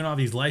and doing all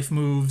these life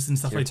moves and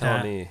stuff like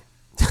that. Me.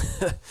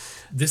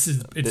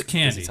 It's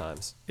candy.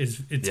 Times.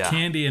 It's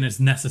candy, and it's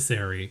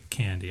necessary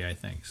candy, I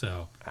think.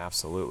 So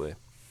absolutely.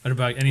 What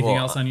about anything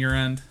else on your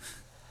end?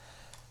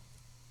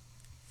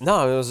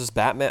 No, it was just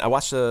Batman. I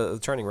watched the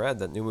Turning Red,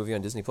 that new movie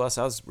on Disney Plus.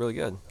 That was really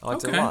good. I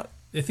liked it a lot.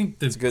 I think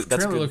the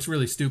trailer looks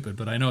really stupid,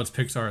 but I know it's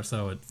Pixar,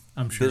 so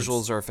I'm sure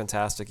visuals are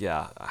fantastic.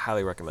 Yeah, I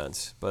highly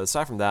recommend. But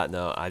aside from that,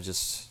 no, I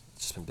just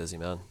been busy,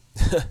 man.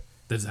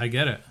 I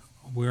get it.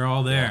 We're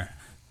all there.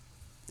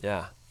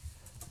 Yeah.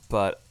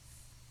 But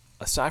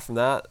aside from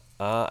that,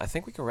 I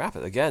think we can wrap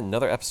it. Again,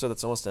 another episode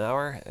that's almost an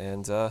hour,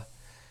 and we'll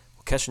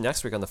catch you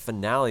next week on the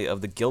finale of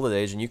the Gilded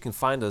Age. And you can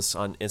find us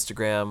on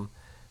Instagram,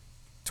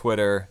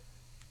 Twitter,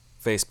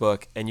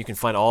 Facebook, and you can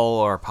find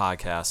all our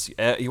podcasts.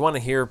 You want to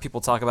hear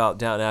people talk about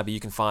Downton Abbey, you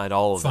can find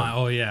all of them.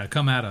 Oh, yeah.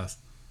 Come at us.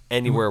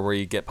 Anywhere where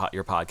you get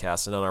your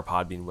podcasts, and on our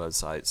Podbean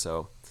website.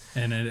 So,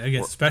 and I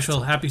guess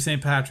special Happy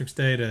St. Patrick's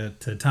Day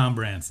to Tom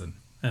Branson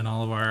and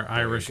all of our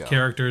Irish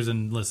characters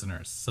and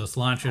listeners. So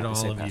sláinte to all of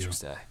you. Happy St. Patrick's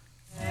Day.